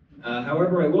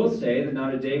 However, I will say that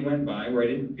not a day went by where I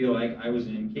didn't feel like I was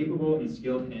in capable and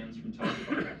skilled hands from top to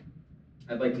bottom.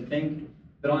 I'd like to think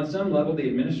that on some level the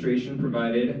administration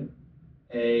played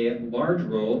a large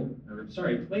role,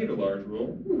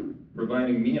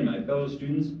 providing me and my fellow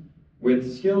students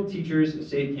with skilled teachers, a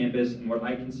safe campus, and what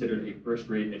I considered a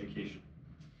first-rate education.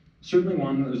 Certainly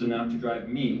one that was enough to drive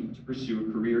me to pursue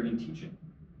a career in teaching.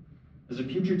 As a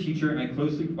future teacher, I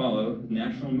closely follow the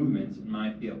national movements in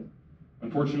my field.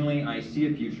 Unfortunately, I see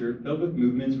a future filled with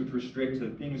movements which restrict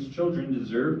the things children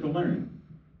deserve to learn,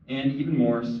 and even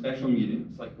more special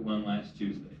meetings like the one last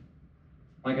Tuesday.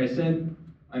 Like I said,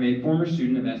 I'm a former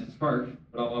student of Estes Park,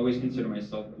 but I'll always consider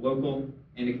myself a local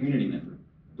and a community member.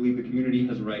 I believe the community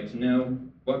has a right to know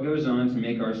what goes on to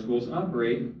make our schools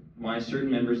operate and why certain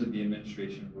members of the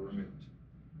administration were removed.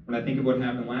 When I think of what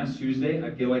happened last Tuesday, I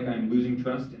feel like I'm losing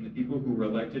trust in the people who were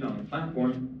elected on the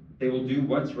platform that they will do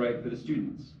what's right for the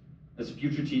students. As a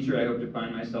future teacher, I hope to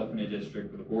find myself in a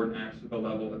district where the board acts with a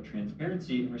level of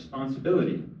transparency and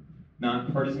responsibility,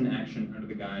 not partisan action under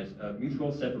the guise of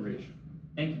mutual separation.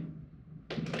 Thank you.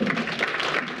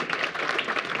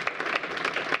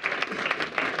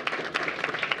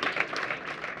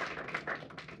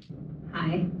 Hi.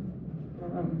 I'm a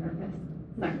little nervous.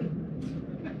 Sorry.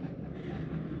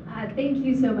 Thank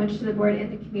you so much to the board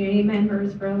and the community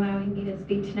members for allowing me to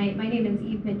speak tonight. My name is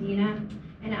Eve Medina,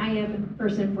 and I am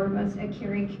first and foremost a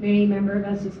caring community member of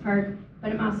Estes Park,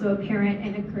 but I'm also a parent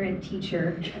and a current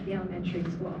teacher at the elementary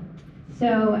school.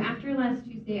 So after last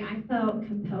Tuesday, I felt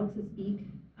compelled to speak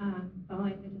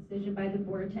following the decision by the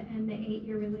board to end the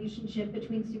 8-year relationship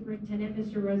between Superintendent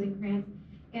Mr. Rosenkrance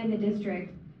and the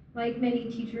district. Like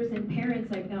many teachers and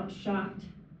parents, I felt shocked,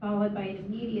 followed by an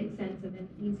immediate sense of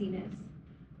uneasiness.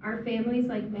 Our families,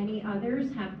 like many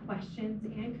others, have questions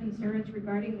and concerns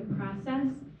regarding the process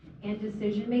and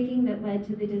decision-making that led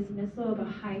to the dismissal of a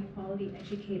high-quality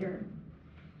educator.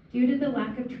 Due to the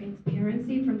lack of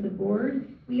transparency from the board,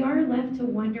 we are left to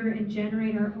wonder and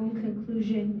generate our own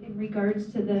conclusion in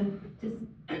regards to the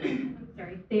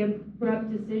abrupt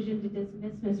decision to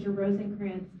dismiss Mr.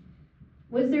 Rosenkrance.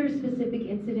 Was there a specific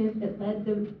incident that led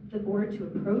the board to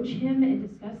approach him and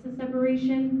discuss the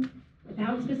separation?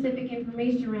 Without specific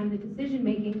information around the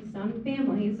decision-making, some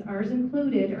families, ours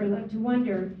included, are left to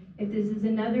wonder if this is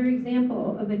another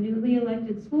example of a newly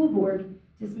elected school board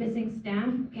dismissing staff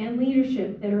and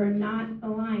leadership that are not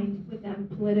aligned with them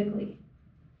politically.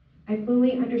 I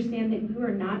fully understand that you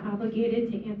are not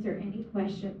obligated to answer any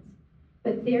questions,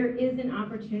 but there is an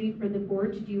opportunity for the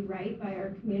board to do right by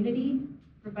our community.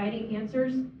 Providing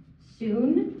answers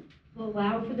soon will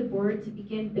allow for the board to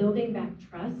begin building back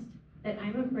trust that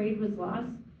I'm afraid was lost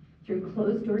through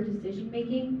closed-door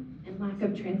decision-making and lack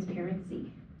of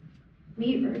transparency.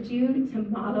 We urge you to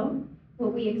model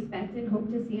what we expect and hope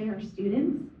to see in our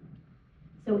students.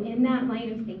 So in that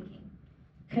line of thinking,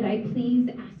 could I please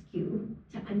ask you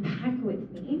to unpack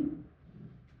with me,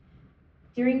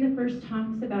 during the first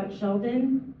talks about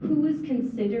Sheldon, who was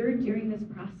considered during this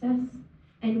process?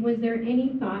 And was there any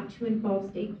thought to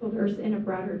involve stakeholders in a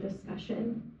broader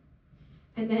discussion?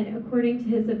 And then, according to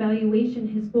his evaluation,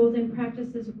 his goals and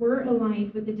practices were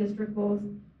aligned with the district goals.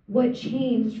 What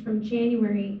changed from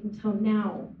January until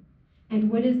now? And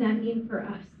what does that mean for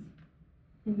us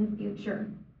in the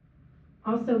future?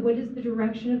 Also, what is the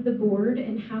direction of the board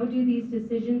and how do these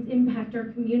decisions impact our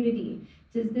community?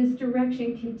 Does this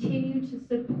direction continue to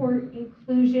support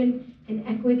inclusion and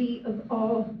equity of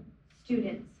all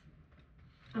students?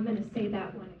 I'm going to say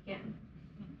that one again.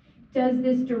 Does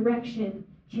this direction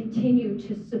continue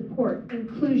to support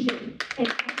inclusion and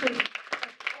equity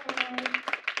of all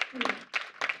students?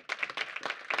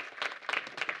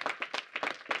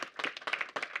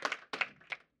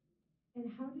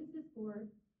 And how does this board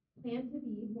plan to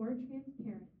be more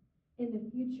transparent in the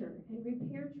future and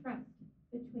repair trust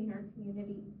between our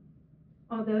community?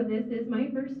 Although this is my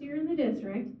first year in the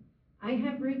district, I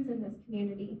have roots in this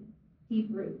community, deep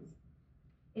roots.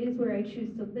 It is where I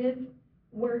choose to live,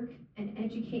 work, and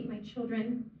educate my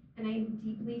children, and I am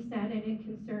deeply saddened and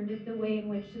concerned at the way in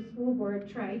which the school board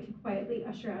tried to quietly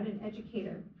usher out an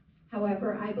educator.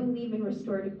 However, I believe in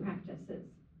restorative practices.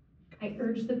 I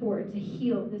urge the board to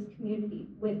heal this community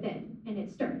within, and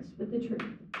it starts with the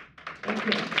truth. Thank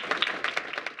you.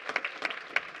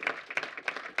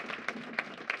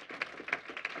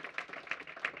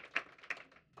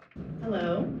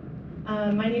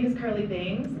 Carly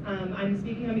Bangs. I'm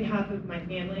speaking on behalf of my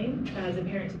family as a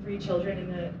parent to 3 children in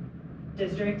the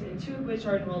district, and 2 of which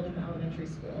are enrolled in the elementary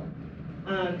school.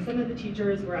 Some of the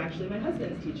teachers were actually my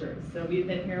husband's teachers, so we've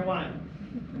been here a while.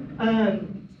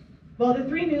 While the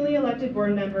 3 newly elected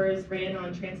board members ran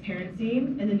on transparency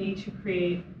and the need to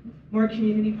create more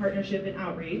community partnership and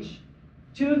outreach,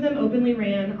 2 of them openly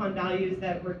ran on values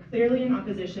that were clearly in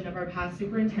opposition of our past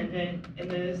superintendent and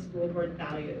the school board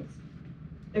values.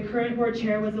 The current board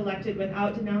chair was elected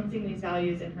without denouncing these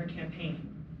values in her campaign.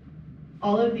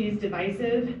 All of these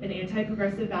divisive and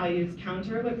anti-progressive values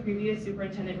counter what previous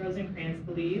Superintendent Rosenkrance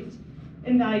believed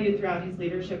and valued throughout his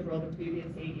leadership role the previous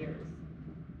 8 years.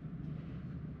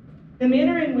 The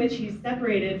manner in which he's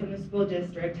separated from the school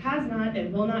district has not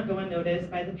and will not go unnoticed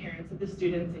by the parents of the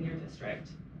students in your district.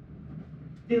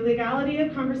 The legality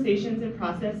of conversations and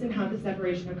process and how the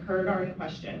separation occurred are in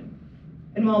question.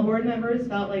 And while board members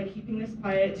felt like keeping this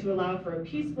quiet to allow for a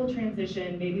peaceful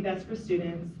transition may be best for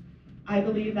students, I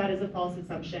believe that is a false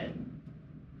assumption.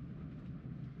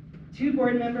 2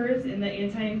 board members in the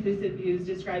anti-inclusive views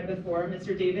described before,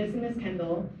 Mr. Davis and Ms.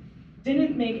 Kendall,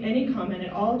 didn't make any comment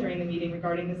at all during the meeting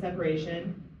regarding the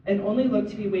separation and only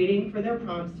looked to be waiting for their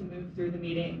prompts to move through the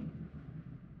meeting.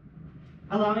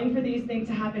 Allowing for these things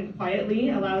to happen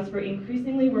quietly allows for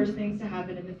increasingly worse things to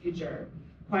happen in the future.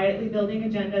 Quietly building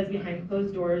agendas behind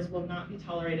closed doors will not be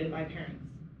tolerated by parents.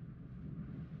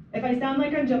 If I sound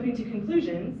like I'm jumping to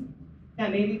conclusions,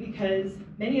 that may be because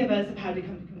many of us have had to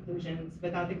come to conclusions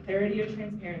without the clarity or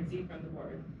transparency from the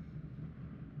board.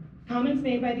 Comments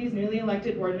made by these newly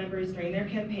elected board members during their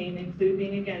campaign include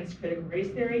being against critical race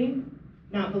theory,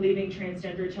 not believing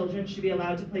transgender children should be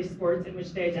allowed to play sports in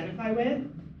which they identify with,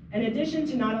 in addition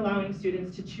to not allowing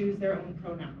students to choose their own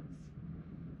pronouns.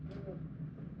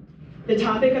 The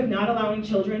topic of not allowing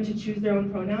children to choose their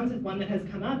own pronouns is one that has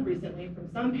come up recently from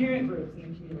some parent groups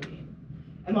in the community.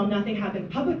 And while nothing happened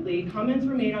publicly, comments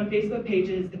were made on Facebook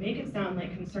pages that make it sound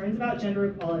like concerns about gender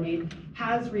equality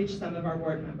has reached some of our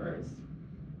board members.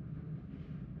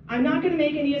 I'm not going to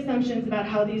make any assumptions about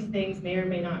how these things may or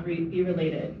may not be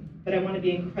related, but I want to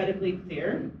be incredibly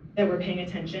clear that we're paying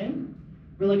attention.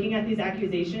 We're looking at these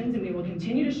accusations, and we will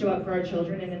continue to show up for our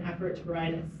children in an effort to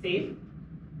provide a safe,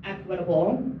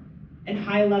 equitable, and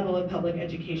high level of public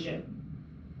education.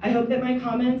 I hope that my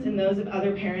comments and those of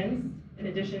other parents, in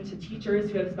addition to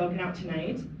teachers who have spoken out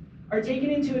tonight, are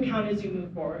taken into account as you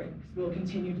move forward, because we will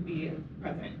continue to be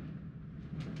present.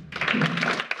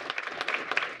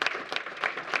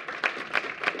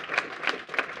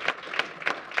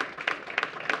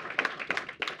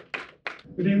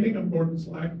 Good evening, I'm Gordon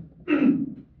Slack.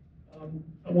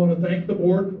 I want to thank the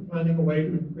board for finding a way to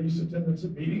increase attendance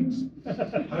at meetings.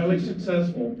 Highly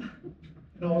successful.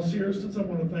 In all seriousness, I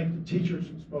want to thank the teachers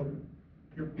who spoke.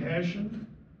 Your passion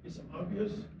is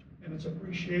obvious and it's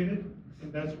appreciated,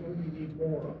 and that's what we need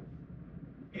more of.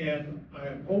 And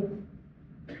I hope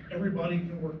everybody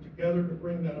can work together to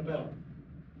bring that about.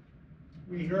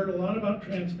 We heard a lot about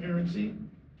transparency.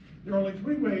 There are only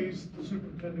 3 ways the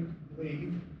superintendent can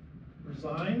leave: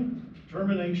 resign,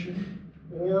 termination,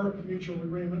 or a mutual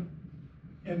agreement.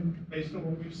 And based on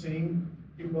what we've seen,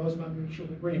 it was by mutual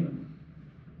agreement.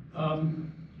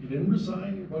 He didn't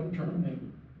resign, he wasn't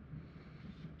terminated.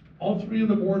 All 3 of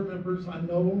the board members I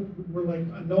know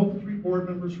the 3 board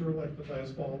members who were elected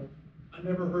last fall. I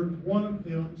never heard one of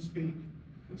them speak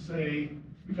and say,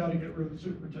 we got to get rid of the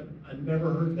superintendent. I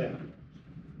never heard that.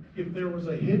 If there was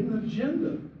a hidden agenda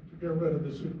to get rid of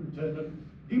the superintendent,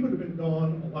 he would have been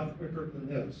gone a lot quicker than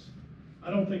this. I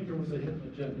don't think there was a hidden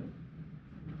agenda.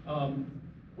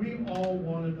 We all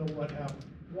want to know what happened.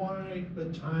 Why the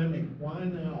timing? Why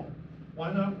now?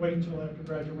 Why not wait till after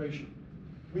graduation?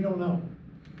 We don't know.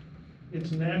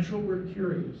 It's natural we're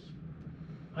curious.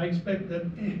 I expect that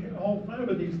all 5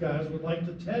 of these guys would like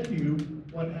to tell you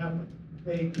what happened.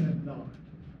 They cannot.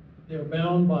 They're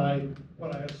bound by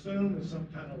what I assume is some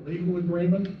kind of legal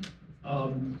agreement.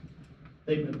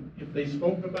 If they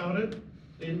spoke about it,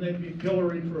 then they'd be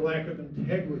pilloried for lack of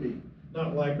integrity,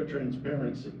 not lack of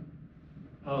transparency.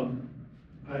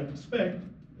 I expect,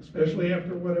 especially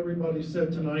after what everybody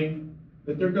said tonight,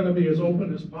 that they're going to be as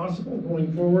open as possible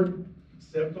going forward,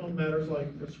 except on matters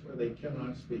like this where they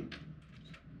cannot speak.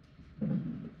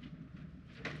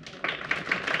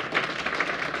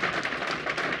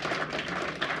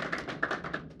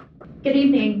 Good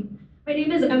evening. My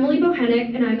name is Emily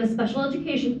Bohenick, and I'm a special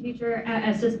education teacher at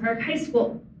Estes Park High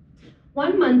School.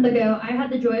 1 month ago, I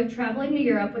had the joy of traveling to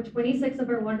Europe with 26 of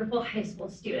our wonderful high school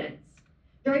students.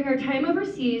 During our time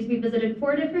overseas, we visited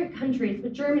 4 different countries,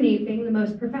 with Germany being the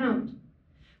most profound.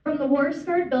 From the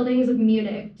war-scarred buildings of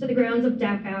Munich to the grounds of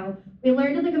Dachau, we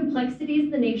learned of the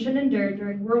complexities the nation endured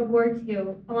during World War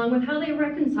II, along with how they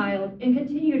reconciled and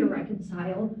continue to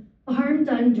reconcile the harm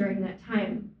done during that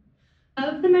time.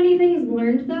 Of the many things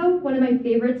learned, though, one of my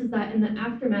favorites is that in the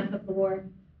aftermath of the war,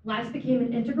 glass became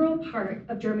an integral part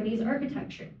of Germany's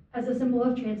architecture as a symbol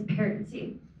of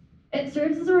transparency. It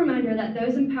serves as a reminder that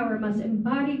those in power must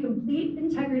embody complete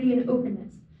integrity and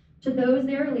openness to those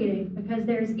they are leading, because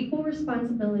there is equal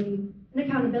responsibility and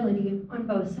accountability on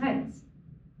both sides.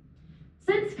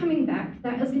 Since coming back,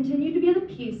 that has continued to be the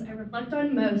piece I reflect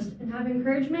on most and have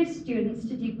encouraged my students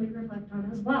to deeply reflect on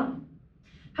as well.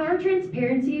 How are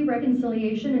transparency,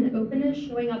 reconciliation, and openness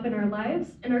showing up in our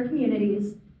lives, in our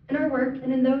communities, in our work,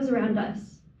 and in those around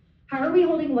us? How are we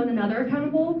holding one another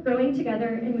accountable, growing together,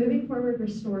 and moving forward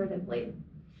restoratively?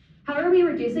 How are we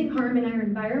reducing harm in our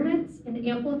environments and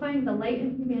amplifying the light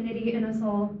and humanity in us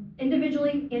all,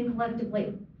 individually and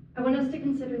collectively? I want us to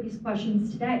consider these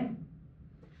questions today.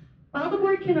 While the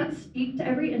board cannot speak to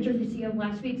every intricacy of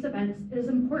last week's events, it is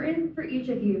important for each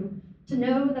of you to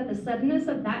know that the suddenness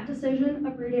of that decision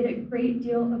uprooted a great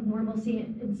deal of normalcy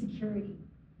and insecurity.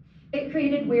 It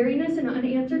created weariness and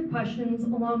unanswered questions,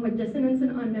 along with dissonance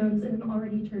and unknowns in an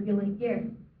already turbulent year.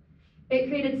 It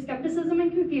created skepticism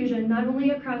and confusion, not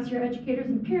only across your educators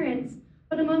and parents,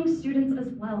 but among students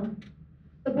as well.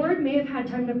 The board may have had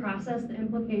time to process the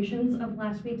implications of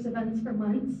last week's events for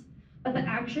months, but the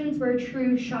actions were a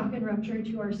true shock and rupture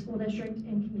to our school district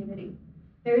and community.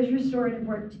 There is restorative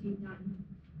work to be done.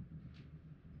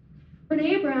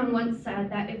 Brene Brown once said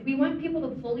that if we want people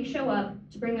to fully show up,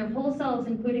 to bring their whole selves,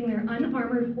 including their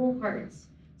unarmored whole hearts,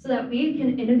 so that we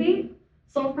can innovate,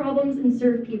 solve problems, and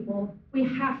serve people, we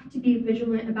have to be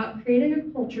vigilant about creating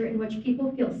a culture in which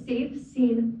people feel safe,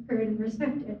 seen, heard, and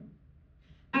respected.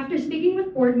 After speaking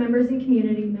with board members and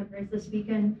community members this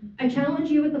weekend, I challenge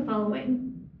you with the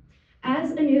following.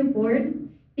 As a new board,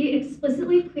 be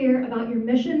explicitly clear about your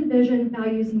mission, vision,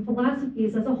 values, and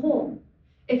philosophies as a whole.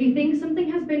 If you think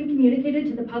something has been communicated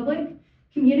to the public,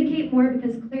 communicate more,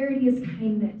 because clarity is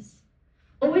kindness.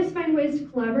 Always find ways to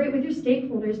collaborate with your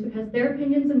stakeholders, because their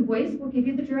opinions and voice will give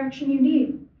you the direction you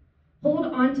need. Hold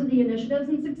on to the initiatives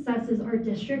and successes our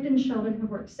district and Sheldon have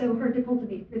worked so hard to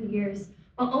cultivate for the years,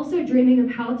 while also dreaming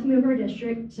of how to move our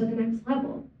district to the next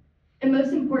level. And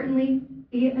most importantly,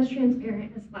 be as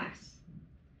transparent as glass.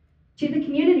 To the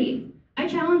community, I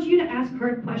challenge you to ask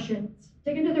hard questions,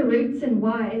 dig into the roots and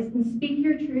whys, and speak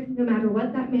your truth no matter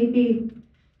what that may be.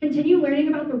 Continue learning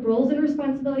about the roles and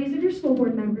responsibilities of your school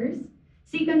board members.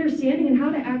 Seek understanding and how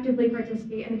to actively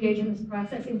participate and engage in this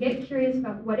process, and get curious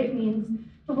about what it means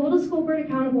to hold a school board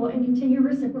accountable and continue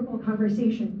reciprocal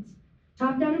conversations.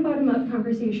 Top-down and bottom-up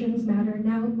conversations matter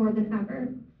now more than ever.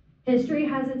 History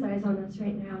has its eyes on us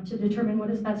right now to determine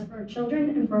what is best for our children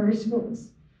and for our schools.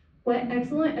 What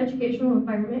excellent educational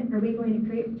environment are we going to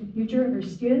create for the future of our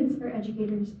students, our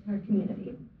educators, and our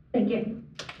community? Thank you.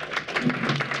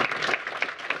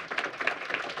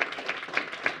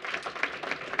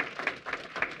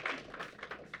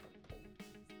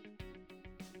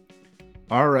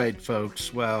 All right,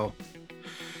 folks. Well,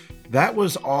 that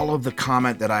was all of the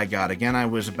comment that I got. Again, I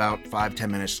was about 5-10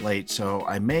 minutes late, so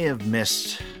I may have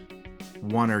missed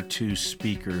one or two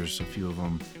speakers, a few of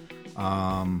them.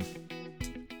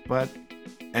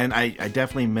 And I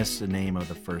definitely missed the name of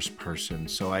the first person,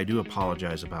 so I do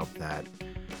apologize about that.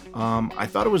 I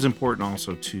thought it was important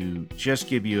also to just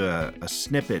give you a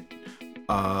snippet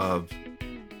of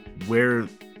where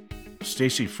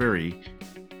Stacey Fury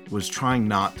was trying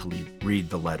not to read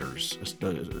the letters,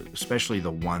 especially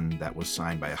the one that was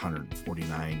signed by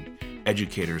 149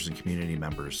 educators and community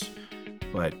members.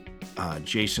 But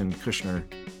Jason Kushner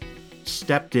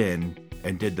stepped in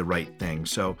and did the right thing.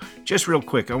 So just real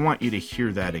quick, I want you to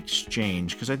hear that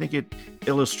exchange, because I think it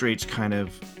illustrates I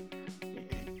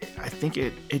think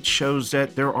it shows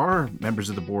that there are members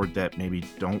of the board that maybe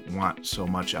don't want so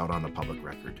much out on the public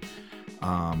record.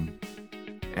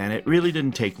 And it really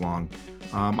didn't take long.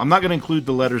 I'm not going to include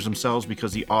the letters themselves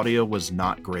because the audio was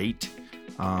not great.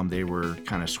 They were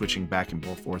kind of switching back and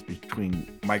forth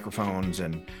between microphones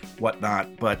and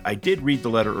whatnot. But I did read the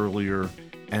letter earlier,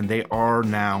 and they are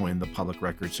now in the public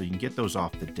record, so you can get those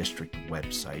off the district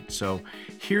website. So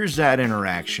here's that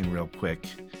interaction real quick,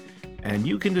 and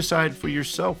you can decide for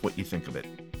yourself what you think of it.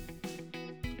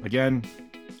 Again,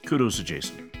 kudos to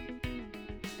Jason.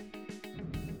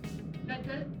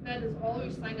 That is all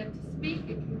who signed up to speak.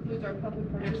 It concludes our public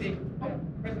participation.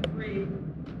 Present three.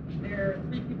 There are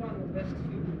 3 people on the list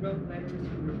who wrote letters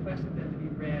who requested them to be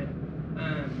read.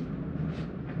 I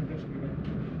think those should be read.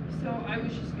 So I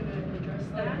was just going to address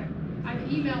that. Okay. I'm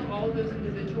emailed all of those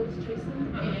individuals,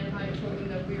 Jason, and I told them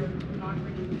that we are not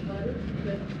reading the letter,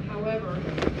 but however,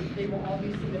 they will all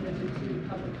be submitted to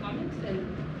public comments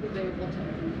and available to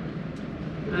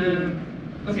everyone.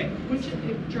 Okay. Which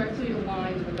it directly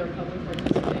aligns with our public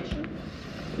participation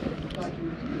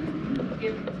document.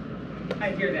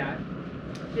 I hear that.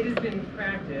 It has been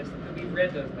practiced that we've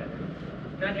read those letters.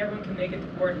 Not everyone can make it to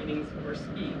board meetings or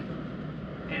speak,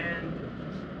 and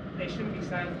they shouldn't be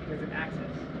silenced because of access.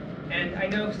 And I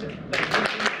know, and so I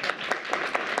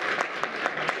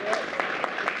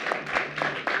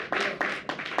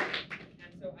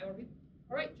will read.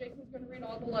 All right, Jason's going to read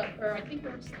all the letter, or I think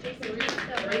it's Jason reads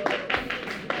that, right?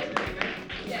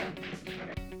 Yeah.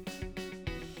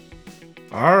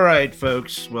 All right,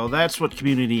 folks. Well, that's what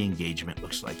community engagement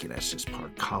looks like in Estes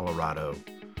Park, Colorado.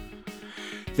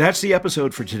 That's the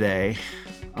episode for today.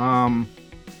 I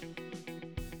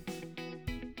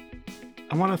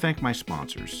want to thank my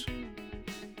sponsors.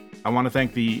 I want to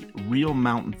thank the Real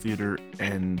Mountain Theater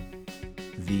and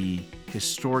the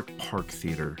Historic Park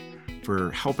Theater for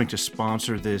helping to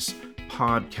sponsor this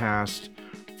podcast.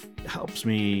 Helps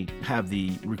me have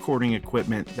the recording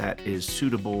equipment that is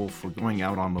suitable for going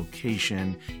out on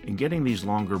location and getting these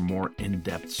longer, more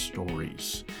in-depth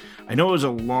stories. I know it was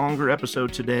a longer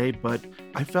episode today, but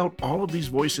I felt all of these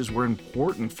voices were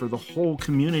important for the whole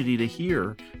community to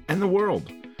hear and the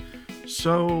world.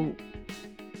 So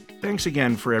thanks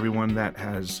again for everyone that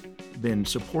has been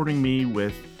supporting me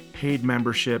with paid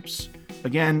memberships.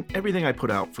 Again, everything I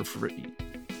put out for free.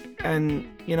 And,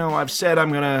 I've said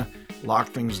I'm going to lock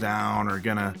things down or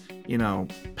going to,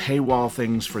 paywall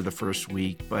things for the first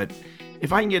week. But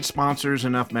if I can get sponsors,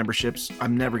 enough memberships,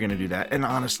 I'm never going to do that. And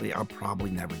honestly, I'll probably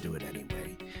never do it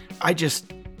anyway. I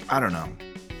don't know.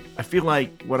 I feel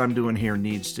like what I'm doing here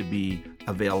needs to be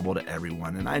available to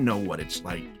everyone. And I know what it's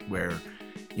like where,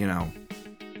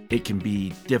 it can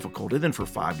be difficult, even for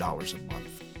 $5 a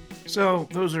month. So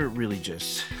those are really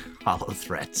just hollow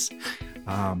threats.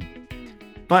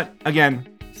 But again,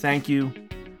 thank you.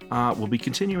 We'll be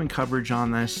continuing coverage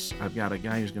on this. I've got a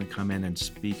guy who's going to come in and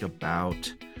speak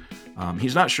about,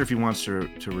 he's not sure if he wants to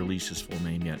release his full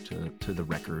name yet to the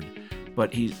record,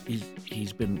 but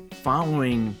he's been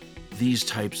following these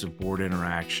types of board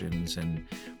interactions and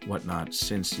whatnot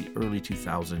since the early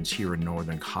 2000s here in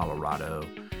northern Colorado.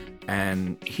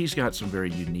 And he's got some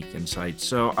very unique insights.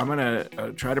 So I'm going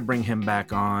to try to bring him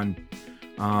back on.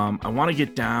 I want to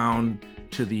get down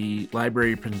to the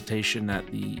library presentation that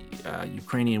the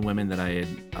Ukrainian women that I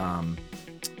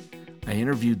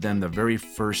interviewed them the very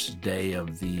first day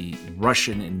of the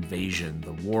Russian invasion,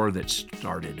 the war that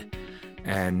started,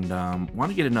 and want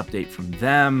to get an update from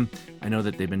them. I know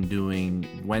that they've been doing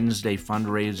Wednesday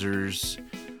fundraisers,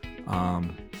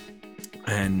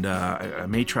 and I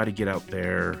may try to get out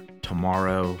there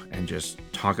tomorrow and just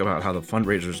talk about how the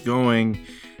fundraiser is going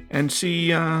and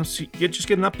just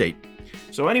get an update.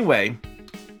 So anyway,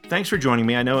 thanks for joining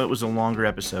me. I know it was a longer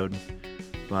episode,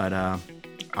 but I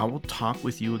will talk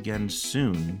with you again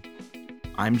soon.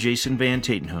 I'm Jason Van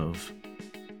Tatenhove,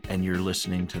 and you're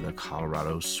listening to the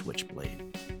Colorado Switchblade.